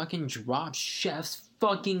where he fucking drops Chef's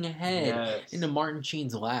fucking head into Martin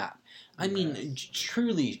Sheen's lap. I mean,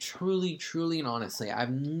 truly, and honestly,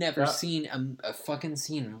 I've never seen a fucking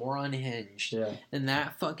scene more unhinged than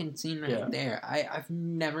that fucking scene right there. I've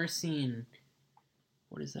never seen...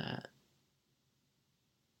 What is that?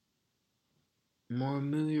 More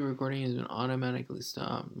movie recording has been automatically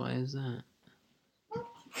stopped. Why is that?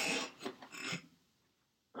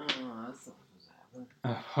 Oh, that's not supposed to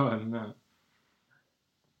happen. Oh, no.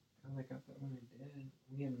 I thought when I did,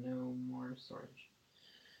 we have no more storage.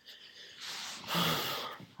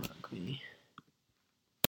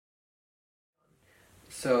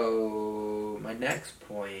 So my next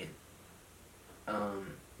point,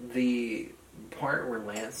 the part where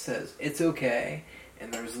Lance says it's okay,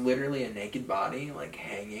 and there's literally a naked body like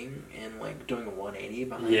hanging and like doing a 180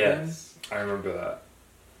 behind him. Yes, I remember that.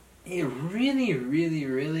 It really, really,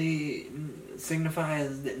 really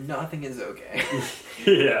signifies that nothing is okay.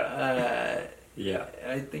 Yeah. Yeah.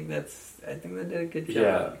 I think they did a good job.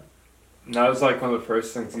 Yeah. And that was like one of the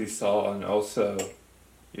first things you saw, and also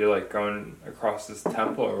you're like going across this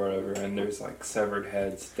temple or whatever, and there's like severed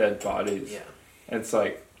heads, dead bodies. Yeah. And it's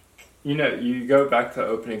like, you know, you go back to the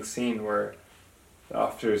opening scene where the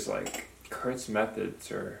officer's like, Kurt's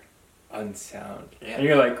methods are unsound. Yeah. And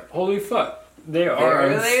you're like, holy fuck, they are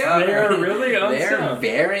really unsound.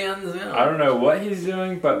 They're very unsound. I don't know what he's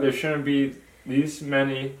doing, but there shouldn't be this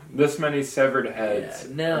many severed heads.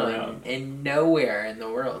 Yeah, no, and nowhere in the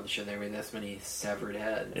world should there be this many severed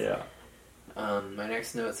heads. Yeah. My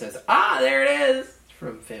next note says, there it is!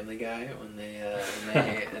 From Family Guy, when they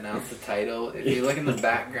announce the title. If you look in the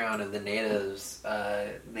background of the natives,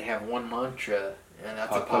 they have one mantra, and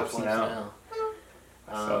that's Apocalypse Now.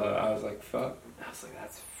 So I was like, fuck. I was like,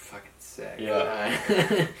 that's fucking sick. Yeah.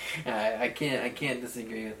 I can't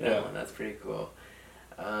disagree with that one. That's pretty cool.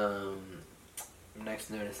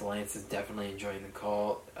 Next note is Lance is definitely enjoying the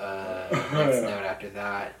cult. Next note after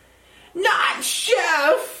that, not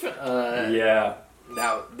Chef! Yeah.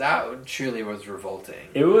 That truly was revolting.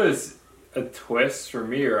 It was a twist for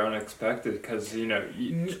me, or unexpected, because, you know...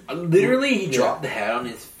 Literally, he dropped the head on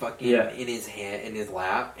his fucking... in his hand, in his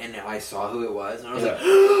lap, and I saw who it was, and I was like,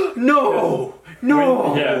 no!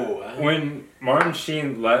 When Martin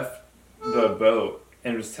Sheen left the boat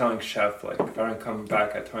and was telling Chef, like, if I don't come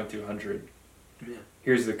back at 2200...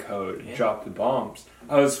 here's the code, drop the bombs.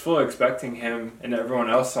 I was fully expecting him and everyone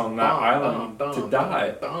else on that island to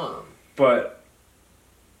die. But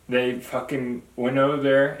they fucking went over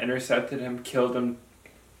there, intercepted him, killed him,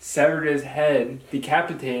 severed his head,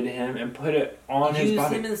 decapitated him, and put it on his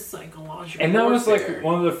body. Used him as psychological and that was warfare. like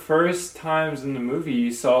one of the first times in the movie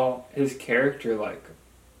you saw his character like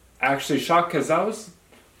actually shocked, because that was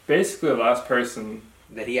basically the last person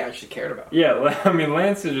that he actually cared about. Yeah, I mean,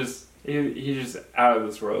 Lance is just... He's just out of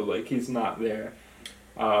this world. Like, he's not there.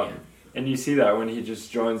 And you see that when he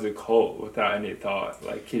just joins a cult without any thought.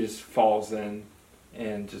 Like, he just falls in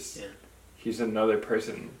and just... Yeah. He's another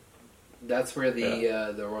person. That's where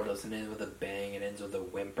the world doesn't end with a bang. It ends with a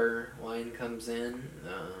whimper line comes in.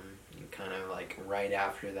 Kind of like right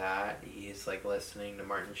after that, he's like listening to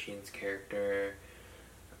Martin Sheen's character.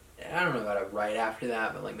 I don't know about it right after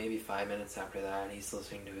that, but like maybe 5 minutes after that, he's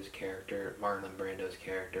listening to his character, Marlon Brando's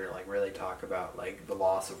character, like really talk about like the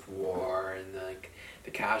loss of war and like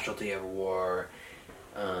the casualty of war.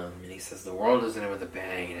 And he says the world doesn't end with a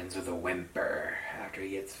bang; it ends with a whimper. After he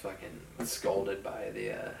gets fucking scolded by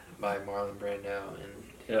Marlon Brando, and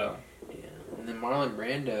and then Marlon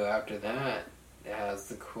Brando after that has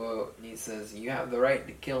the quote, and he says, "You have the right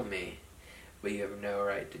to kill me, but you have no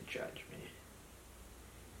right to judge me."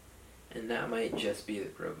 And that might just be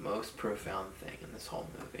the most profound thing in this whole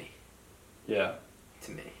movie. Yeah.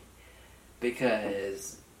 To me.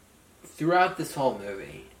 Because throughout this whole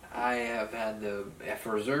movie, I've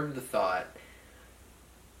reserved the thought,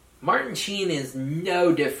 Martin Sheen is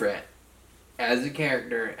no different as a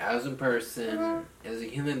character, as a person, as a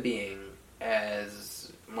human being,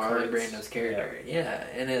 as Marlon Brando's character. Yeah,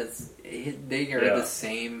 and they are the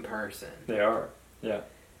same person. They are, yeah.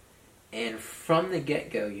 And from the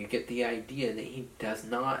get-go, you get the idea that he does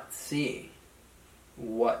not see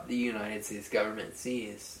what the United States government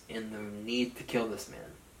sees in the need to kill this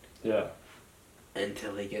man. Yeah.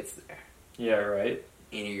 Until he gets there. Yeah, right.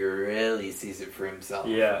 And he really sees it for himself.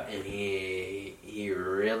 Yeah. And he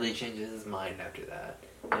really changes his mind after that.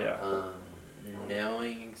 Yeah.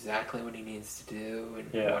 Knowing exactly what he needs to do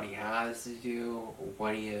and what he has to do,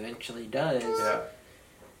 what he eventually does. Yeah.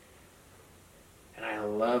 And I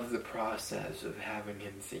love the process of having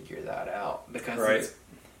him figure that out, because it's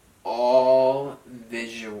all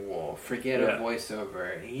visual. Forget a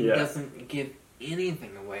voiceover. He doesn't give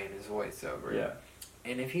anything away in his voiceover. Yeah.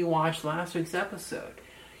 And if you watch last week's episode,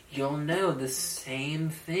 you'll know the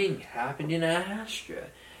same thing happened in Astra.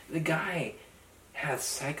 The guy has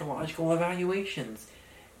psychological evaluations,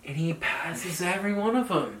 and he passes every one of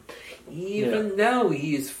them, even though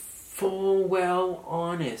he is full well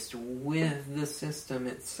honest with the system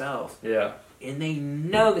itself. Yeah. And they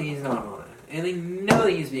know that he's not honest. And they know that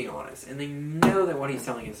he's being honest. And they know that what he's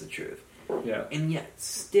telling is the truth. Yeah. And yet,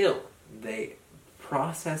 still, they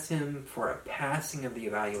process him for a passing of the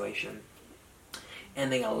evaluation.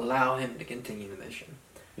 And they allow him to continue the mission.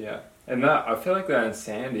 Yeah. And that, I feel like that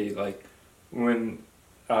insanity, like, when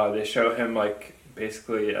they show him like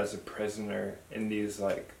basically as a prisoner in these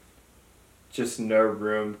like just no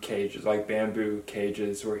room cages, like bamboo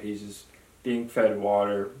cages, where he's just being fed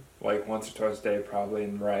water like once or twice a day, probably,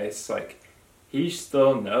 and rice. Like, he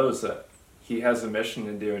still knows that he has a mission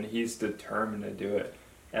to do, and he's determined to do it.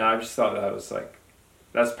 And I just thought that was like,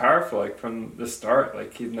 that's powerful. Like, from the start,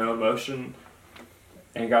 like, he's no emotion,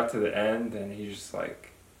 and he got to the end, and he's just like,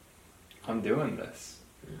 I'm doing this.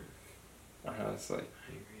 And I was like,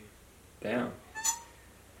 I agree. Damn.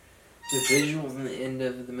 The visuals in the end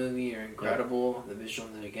of the movie are incredible. Yeah. The visuals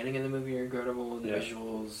in the beginning of the movie are incredible. The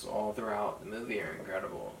visuals all throughout the movie are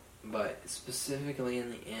incredible. But specifically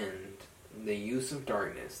in the end, the use of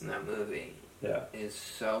darkness in that movie is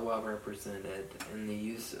so well represented. And the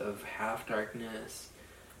use of half darkness,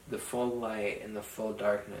 the full light, and the full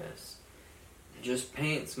darkness just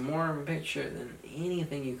paints more of a picture than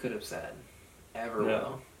anything you could have said ever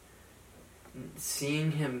will.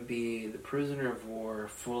 Seeing him be the prisoner of war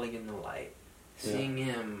fully in the light, seeing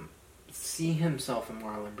him see himself in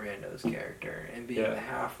Marlon Brando's character and being the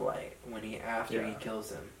half-light when after he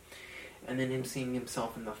kills him, and then him seeing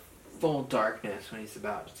himself in the full darkness when he's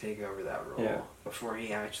about to take over that role before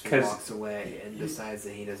he actually walks away and decides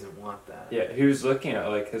that he doesn't want that. Yeah, he was looking at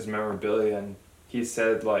like his memorabilia, and he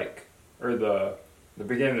said like, or the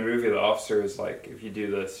beginning of the movie, the officer was like, if you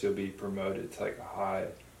do this, you'll be promoted to like a high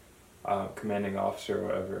commanding officer or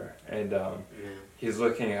whatever, and he's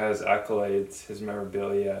looking at his accolades, his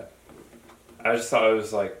memorabilia. I just thought it was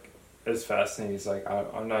fascinating. He's like,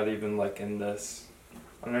 I'm not even like in this.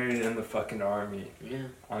 I'm not even in the fucking army. Yeah.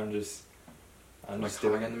 I'm just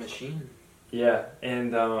doing in the machine. Yeah,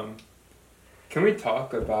 and can we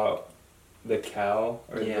talk about the cow?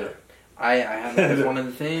 Or I have that as one of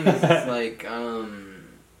the things. It's like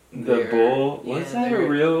the bull? Was that a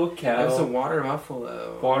real cow? It was a water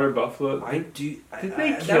buffalo. Water buffalo? Did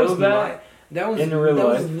they kill that? That was in real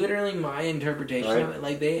life? Was literally my interpretation of it.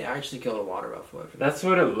 Like, they actually killed a water buffalo. That's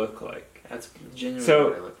what it looked like. That's genuinely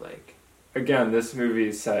what it looked like. Again, this movie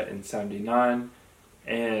is set in 79,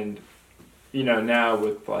 and, you know, now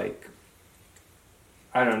with, like,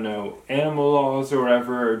 I don't know, animal laws or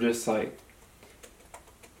whatever, or just, like,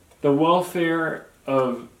 the welfare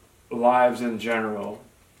of lives in general,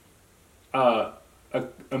 a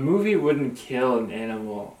movie wouldn't kill an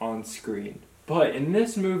animal on screen. But in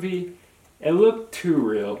this movie, it looked too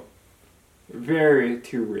real. Very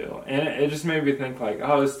too real. And it just made me think like,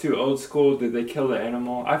 oh, it's too old school. Did they kill the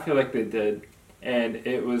animal? I feel like they did. And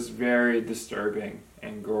it was very disturbing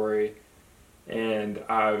and gory. And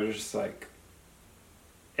I was just like,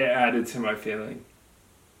 it added to my feeling.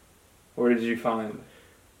 What did you find?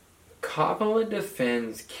 Coppola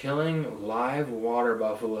defends killing live water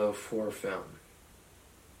buffalo for film.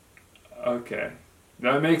 Okay.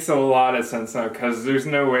 That makes a lot of sense now, because there's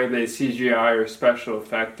no way they CGI or special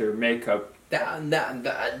effect or makeup. You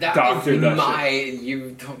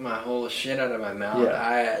took my whole shit out of my mouth.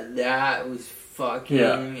 Yeah. That was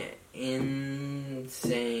fucking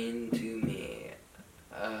insane to me.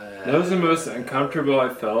 That was the most uncomfortable I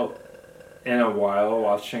felt in a while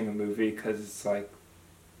watching a movie, because it's like,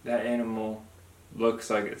 that animal looks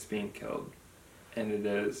like it's being killed. And it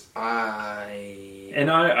is. I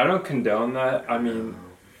don't condone that. I mean,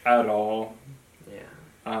 at all. Yeah.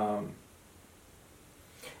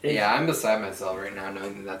 I'm beside myself right now,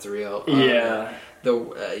 knowing that that's real. Yeah.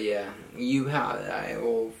 I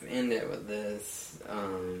will end it with this.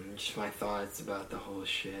 Just my thoughts about the whole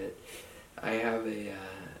shit. I have a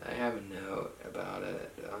note about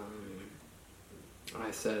it.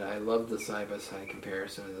 I said I love the side-by-side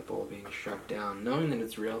comparison of the bull being struck down. Knowing that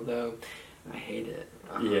it's real, though, I hate it.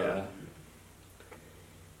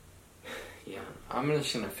 I'm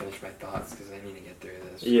just going to finish my thoughts because I need to get through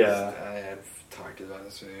this. I have talked about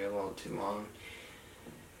this movie a little too long.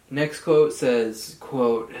 Next quote says,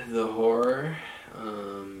 quote, the horror.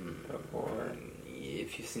 The horror.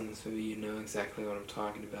 If you've seen this movie, you know exactly what I'm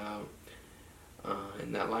talking about.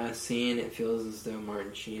 In that last scene, it feels as though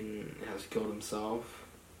Martin Sheen has killed himself.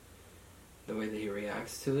 The way that he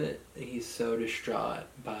reacts to it, he's so distraught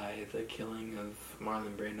by the killing of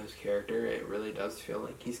Marlon Brando's character. It really does feel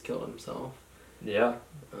like he's killed himself. Yeah.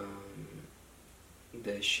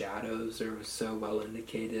 The shadows are so well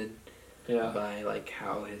indicated by like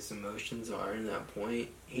how his emotions are in that point.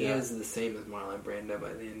 He is the same as Marlon Brando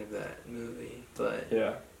by the end of that movie, but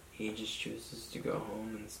he just chooses to go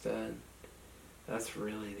home instead. That's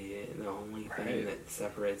really the only thing that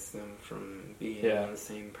separates them from being the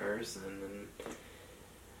same person. And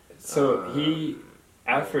so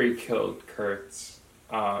after he killed Kurtz,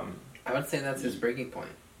 I would say that's his breaking point.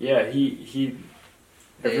 Yeah, he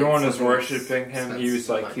everyone was worshiping him. He was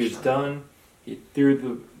like, he was done. He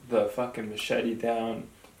threw the fucking machete down.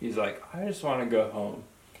 He's like, I just want to go home.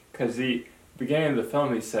 Because the beginning of the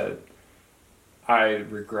film, he said, I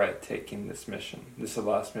regret taking this mission. This is the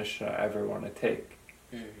last mission I ever want to take.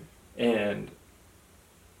 Mm-hmm. And,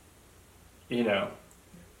 you know,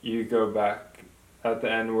 you go back at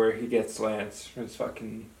the end where he gets Lance from his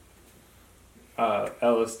fucking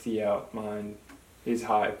LSD out mind. He's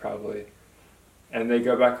high, probably. And they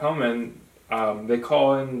go back home and they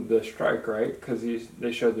call in the strike, right? Because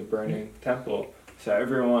they showed the burning temple. So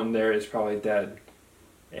everyone there is probably dead.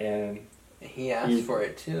 And he asked for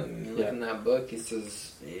it too. I mean, you look in that book, he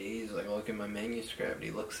says, he's like, look at my manuscript. He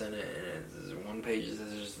looks in it, and it's one page that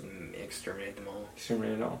says just exterminate them all.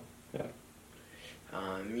 Exterminate them all, yeah.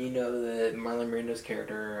 You know that Marlon Brando's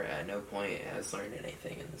character at no point has learned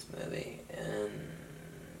anything in this movie.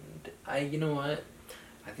 And you know what?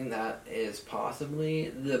 I think that is possibly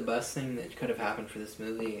the best thing that could have happened for this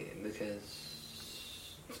movie,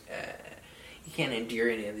 because you can't endear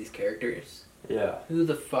any of these characters. Yeah. Who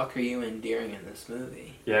the fuck are you endearing in this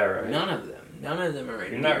movie? Yeah, right. None of them. None of them are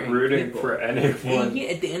endearing. You're not rooting people. for anyone. And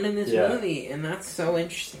at the end of this movie, and that's so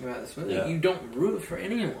interesting about this movie, you don't root for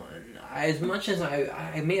anyone. As much as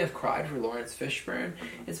I may have cried for Lawrence Fishburne,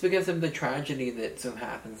 it's because of the tragedy that so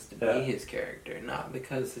happens to be his character, not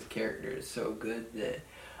because his character is so good that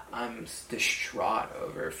I'm distraught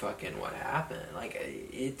over fucking what happened. Like,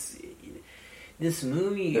 this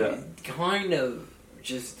movie kind of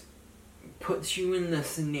just puts you in the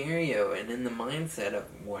scenario and in the mindset of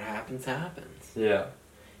what happens. Yeah.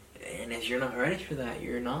 And if you're not ready for that,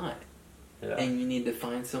 you're not. Yeah. And you need to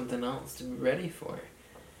find something else to be ready for.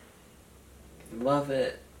 Love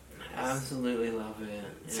it. Absolutely love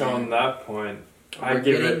it. So on that point,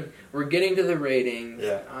 we're getting to the ratings.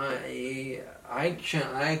 Yeah. I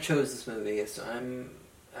chose this movie, so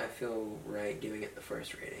I feel right giving it the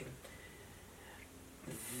first rating.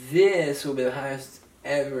 This will be the highest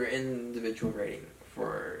ever individual rating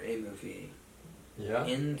for a movie. Yeah.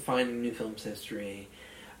 In Finding New Films history,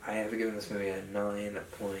 I have given this movie a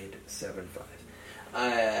 9.75.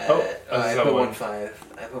 I put 1.5.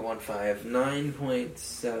 I put 1.5.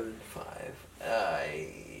 9.75.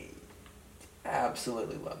 I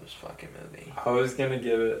absolutely love this fucking movie. I was gonna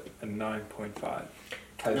give it a 9.5.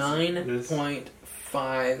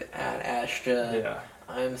 9.5 at Ashta. Yeah.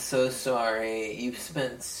 I'm so sorry. You've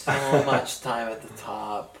spent so much time at the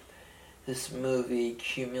top. This movie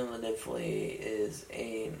cumulatively is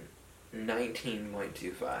a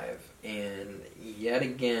 19.25, and yet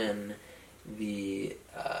again, the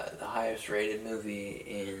highest rated movie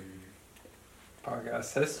in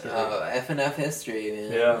podcast history. FNF history,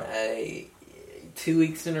 man. Yeah. 2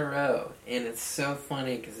 weeks in a row, and it's so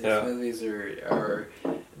funny because these movies are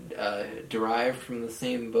derived from the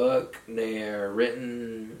same book. They are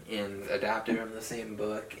written and adapted from the same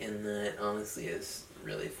book, and that honestly is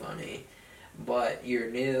really funny. But your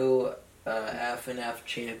new FNF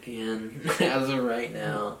champion, as of right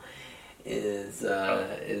now, is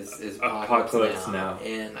Apocalypse now,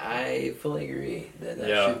 and I fully agree that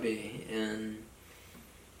should be. And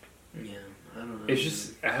I don't know. It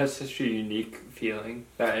has such a unique feeling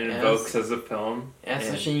that it invokes as a film. It has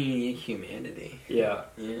such a unique humanity. Yeah.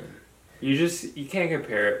 Yeah. You can't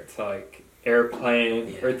compare it to like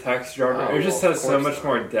Airplane or Taxi Driver. It just has so much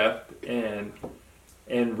more depth and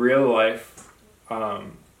real life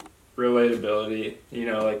relatability. You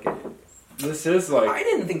know, like this is like I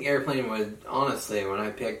didn't think Airplane would, honestly, when I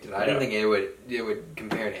picked it, I didn't think it would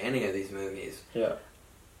compare to any of these movies. Yeah.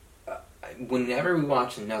 Whenever we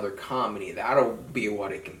watch another comedy, that'll be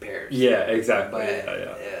what it compares. Yeah, exactly. But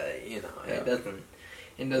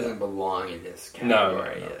it doesn't belong in this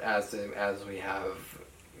category as we have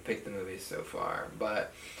picked the movies so far.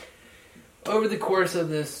 But over the course of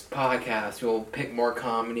this podcast, we'll pick more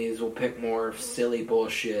comedies. We'll pick more silly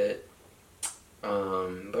bullshit.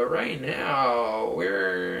 But right now,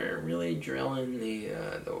 we're really drilling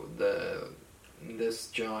this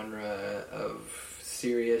genre of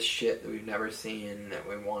serious shit that we've never seen, that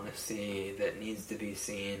we want to see, that needs to be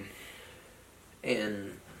seen.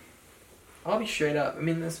 And I'll be straight up. I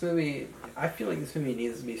mean, this movie, I feel like this movie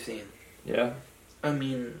needs to be seen. Yeah. I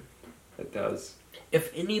mean, it does.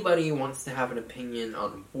 If anybody wants to have an opinion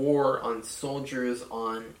on war, on soldiers,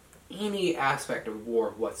 on any aspect of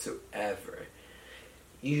war whatsoever,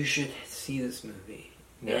 you should see this movie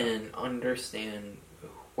and understand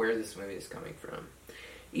where this movie is coming from.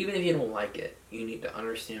 Even if you don't like it, you need to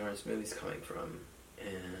understand where this movie's coming from.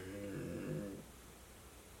 And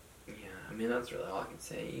I mean, that's really all I can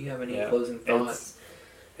say. You have any closing thoughts?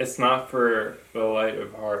 it's not for the light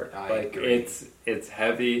of heart. I like agree. It's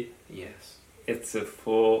heavy. Yes. It's a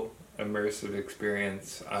full immersive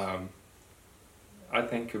experience. I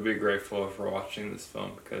think you'll be grateful for watching this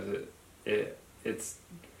film because it's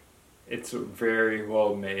very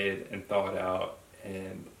well made and thought out,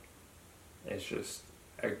 and it's just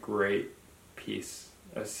a great piece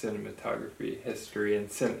of cinematography history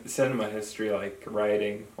and cinema history, like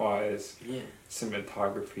writing wise,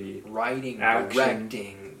 cinematography, writing, action,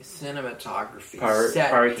 directing, cinematography,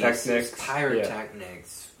 set pieces,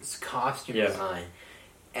 pyrotechnics, costume design.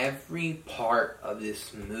 Every part of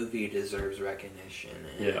this movie deserves recognition,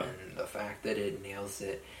 and the fact that it nails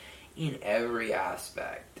it in every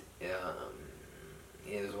aspect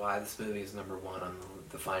is why this movie is number one on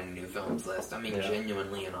the Finding New Films list. I mean,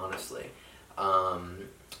 genuinely and honestly.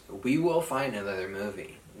 We will find another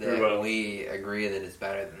movie that we agree that is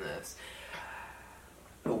better than this.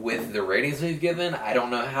 With the ratings we've given, I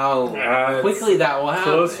don't know how quickly that will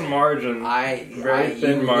happen. Close margin. Very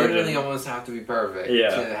thin margin. Literally almost have to be perfect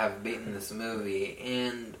to have beaten this movie.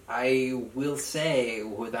 And I will say,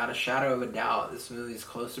 without a shadow of a doubt, this movie is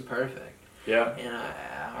close to perfect. Yeah. And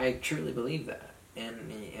I truly believe that.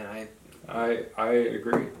 And I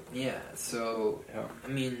agree. Yeah, so, I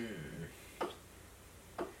mean,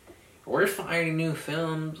 we're finding new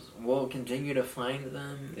films. We'll continue to find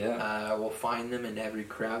them. Yeah. We'll find them in every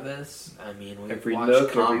crevice. I mean, we've every watched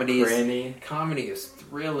nook, comedies, every comedies,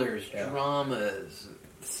 thrillers, dramas,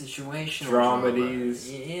 situational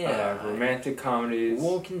dramedies, romantic comedies.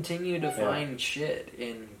 We'll continue to find shit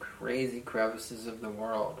in crazy crevices of the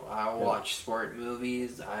world. I will watch sport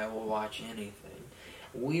movies. I will watch anything.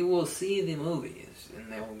 We will see the movies,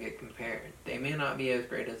 and they will get compared. They may not be as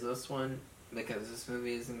great as this one, because this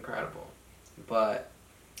movie is incredible. But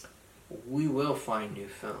we will find new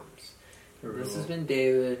films. This has been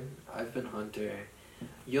David. I've been Hunter.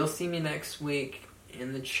 You'll see me next week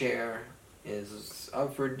in the chair is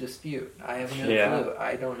up for dispute. I have no clue.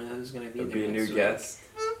 I don't know who's going to be there. There'll be a new guest.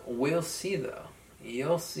 We'll see, though.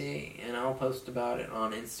 You'll see, and I'll post about it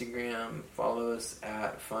on Instagram. Follow us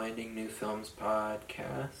at Finding New Films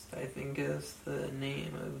Podcast, I think is the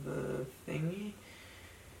name of the thingy.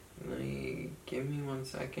 Give me 1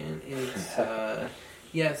 second. It's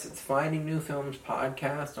yes, it's Finding New Films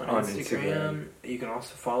Podcast on Instagram. You can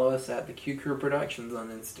also follow us at the Q Crew Productions on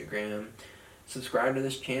Instagram. Subscribe to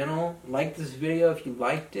this channel. Like this video if you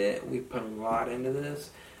liked it. We put a lot into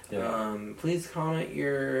this. Please comment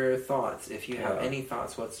your thoughts if you have any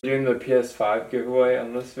thoughts whatsoever. Doing the PS5 giveaway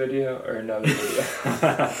on this video or another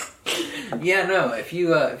video? If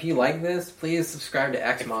you like this, please subscribe to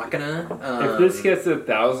Ex Machina. If this gets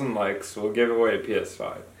 1,000 likes, we'll give away a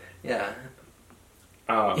PS5. Yeah.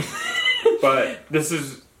 But this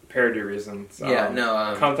is parody reasons.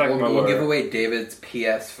 Contact my lawyer. We'll give away David's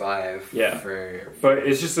PS5. But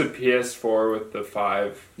it's just a PS4 with the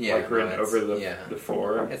 5 written over the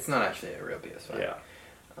 4. It's not actually a real PS5. Yeah.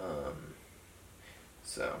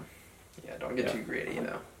 Don't get too greedy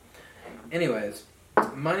though. Anyways,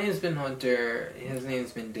 my name's been Hunter. His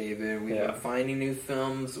name's been David. We've been finding new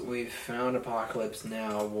films. We've found Apocalypse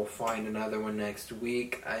Now. We'll find another one next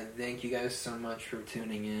week. I thank you guys so much for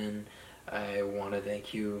tuning in. I want to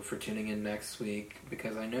thank you for tuning in next week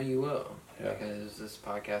because I know you will. Because this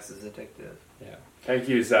podcast is addictive. Yeah. Thank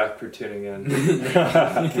you, Zach, for tuning in.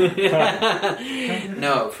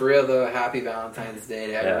 No, for real though, happy Valentine's Day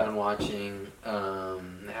to everyone watching.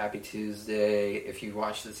 Happy Tuesday if you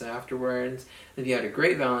watch this afterwards. If you had a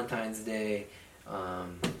great Valentine's Day,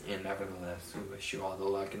 and nevertheless, we wish you all the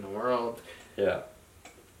luck in the world. Yeah,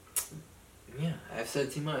 I've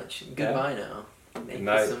said too much. Goodbye now. Thank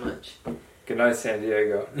you so much. Good night, San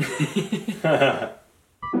Diego.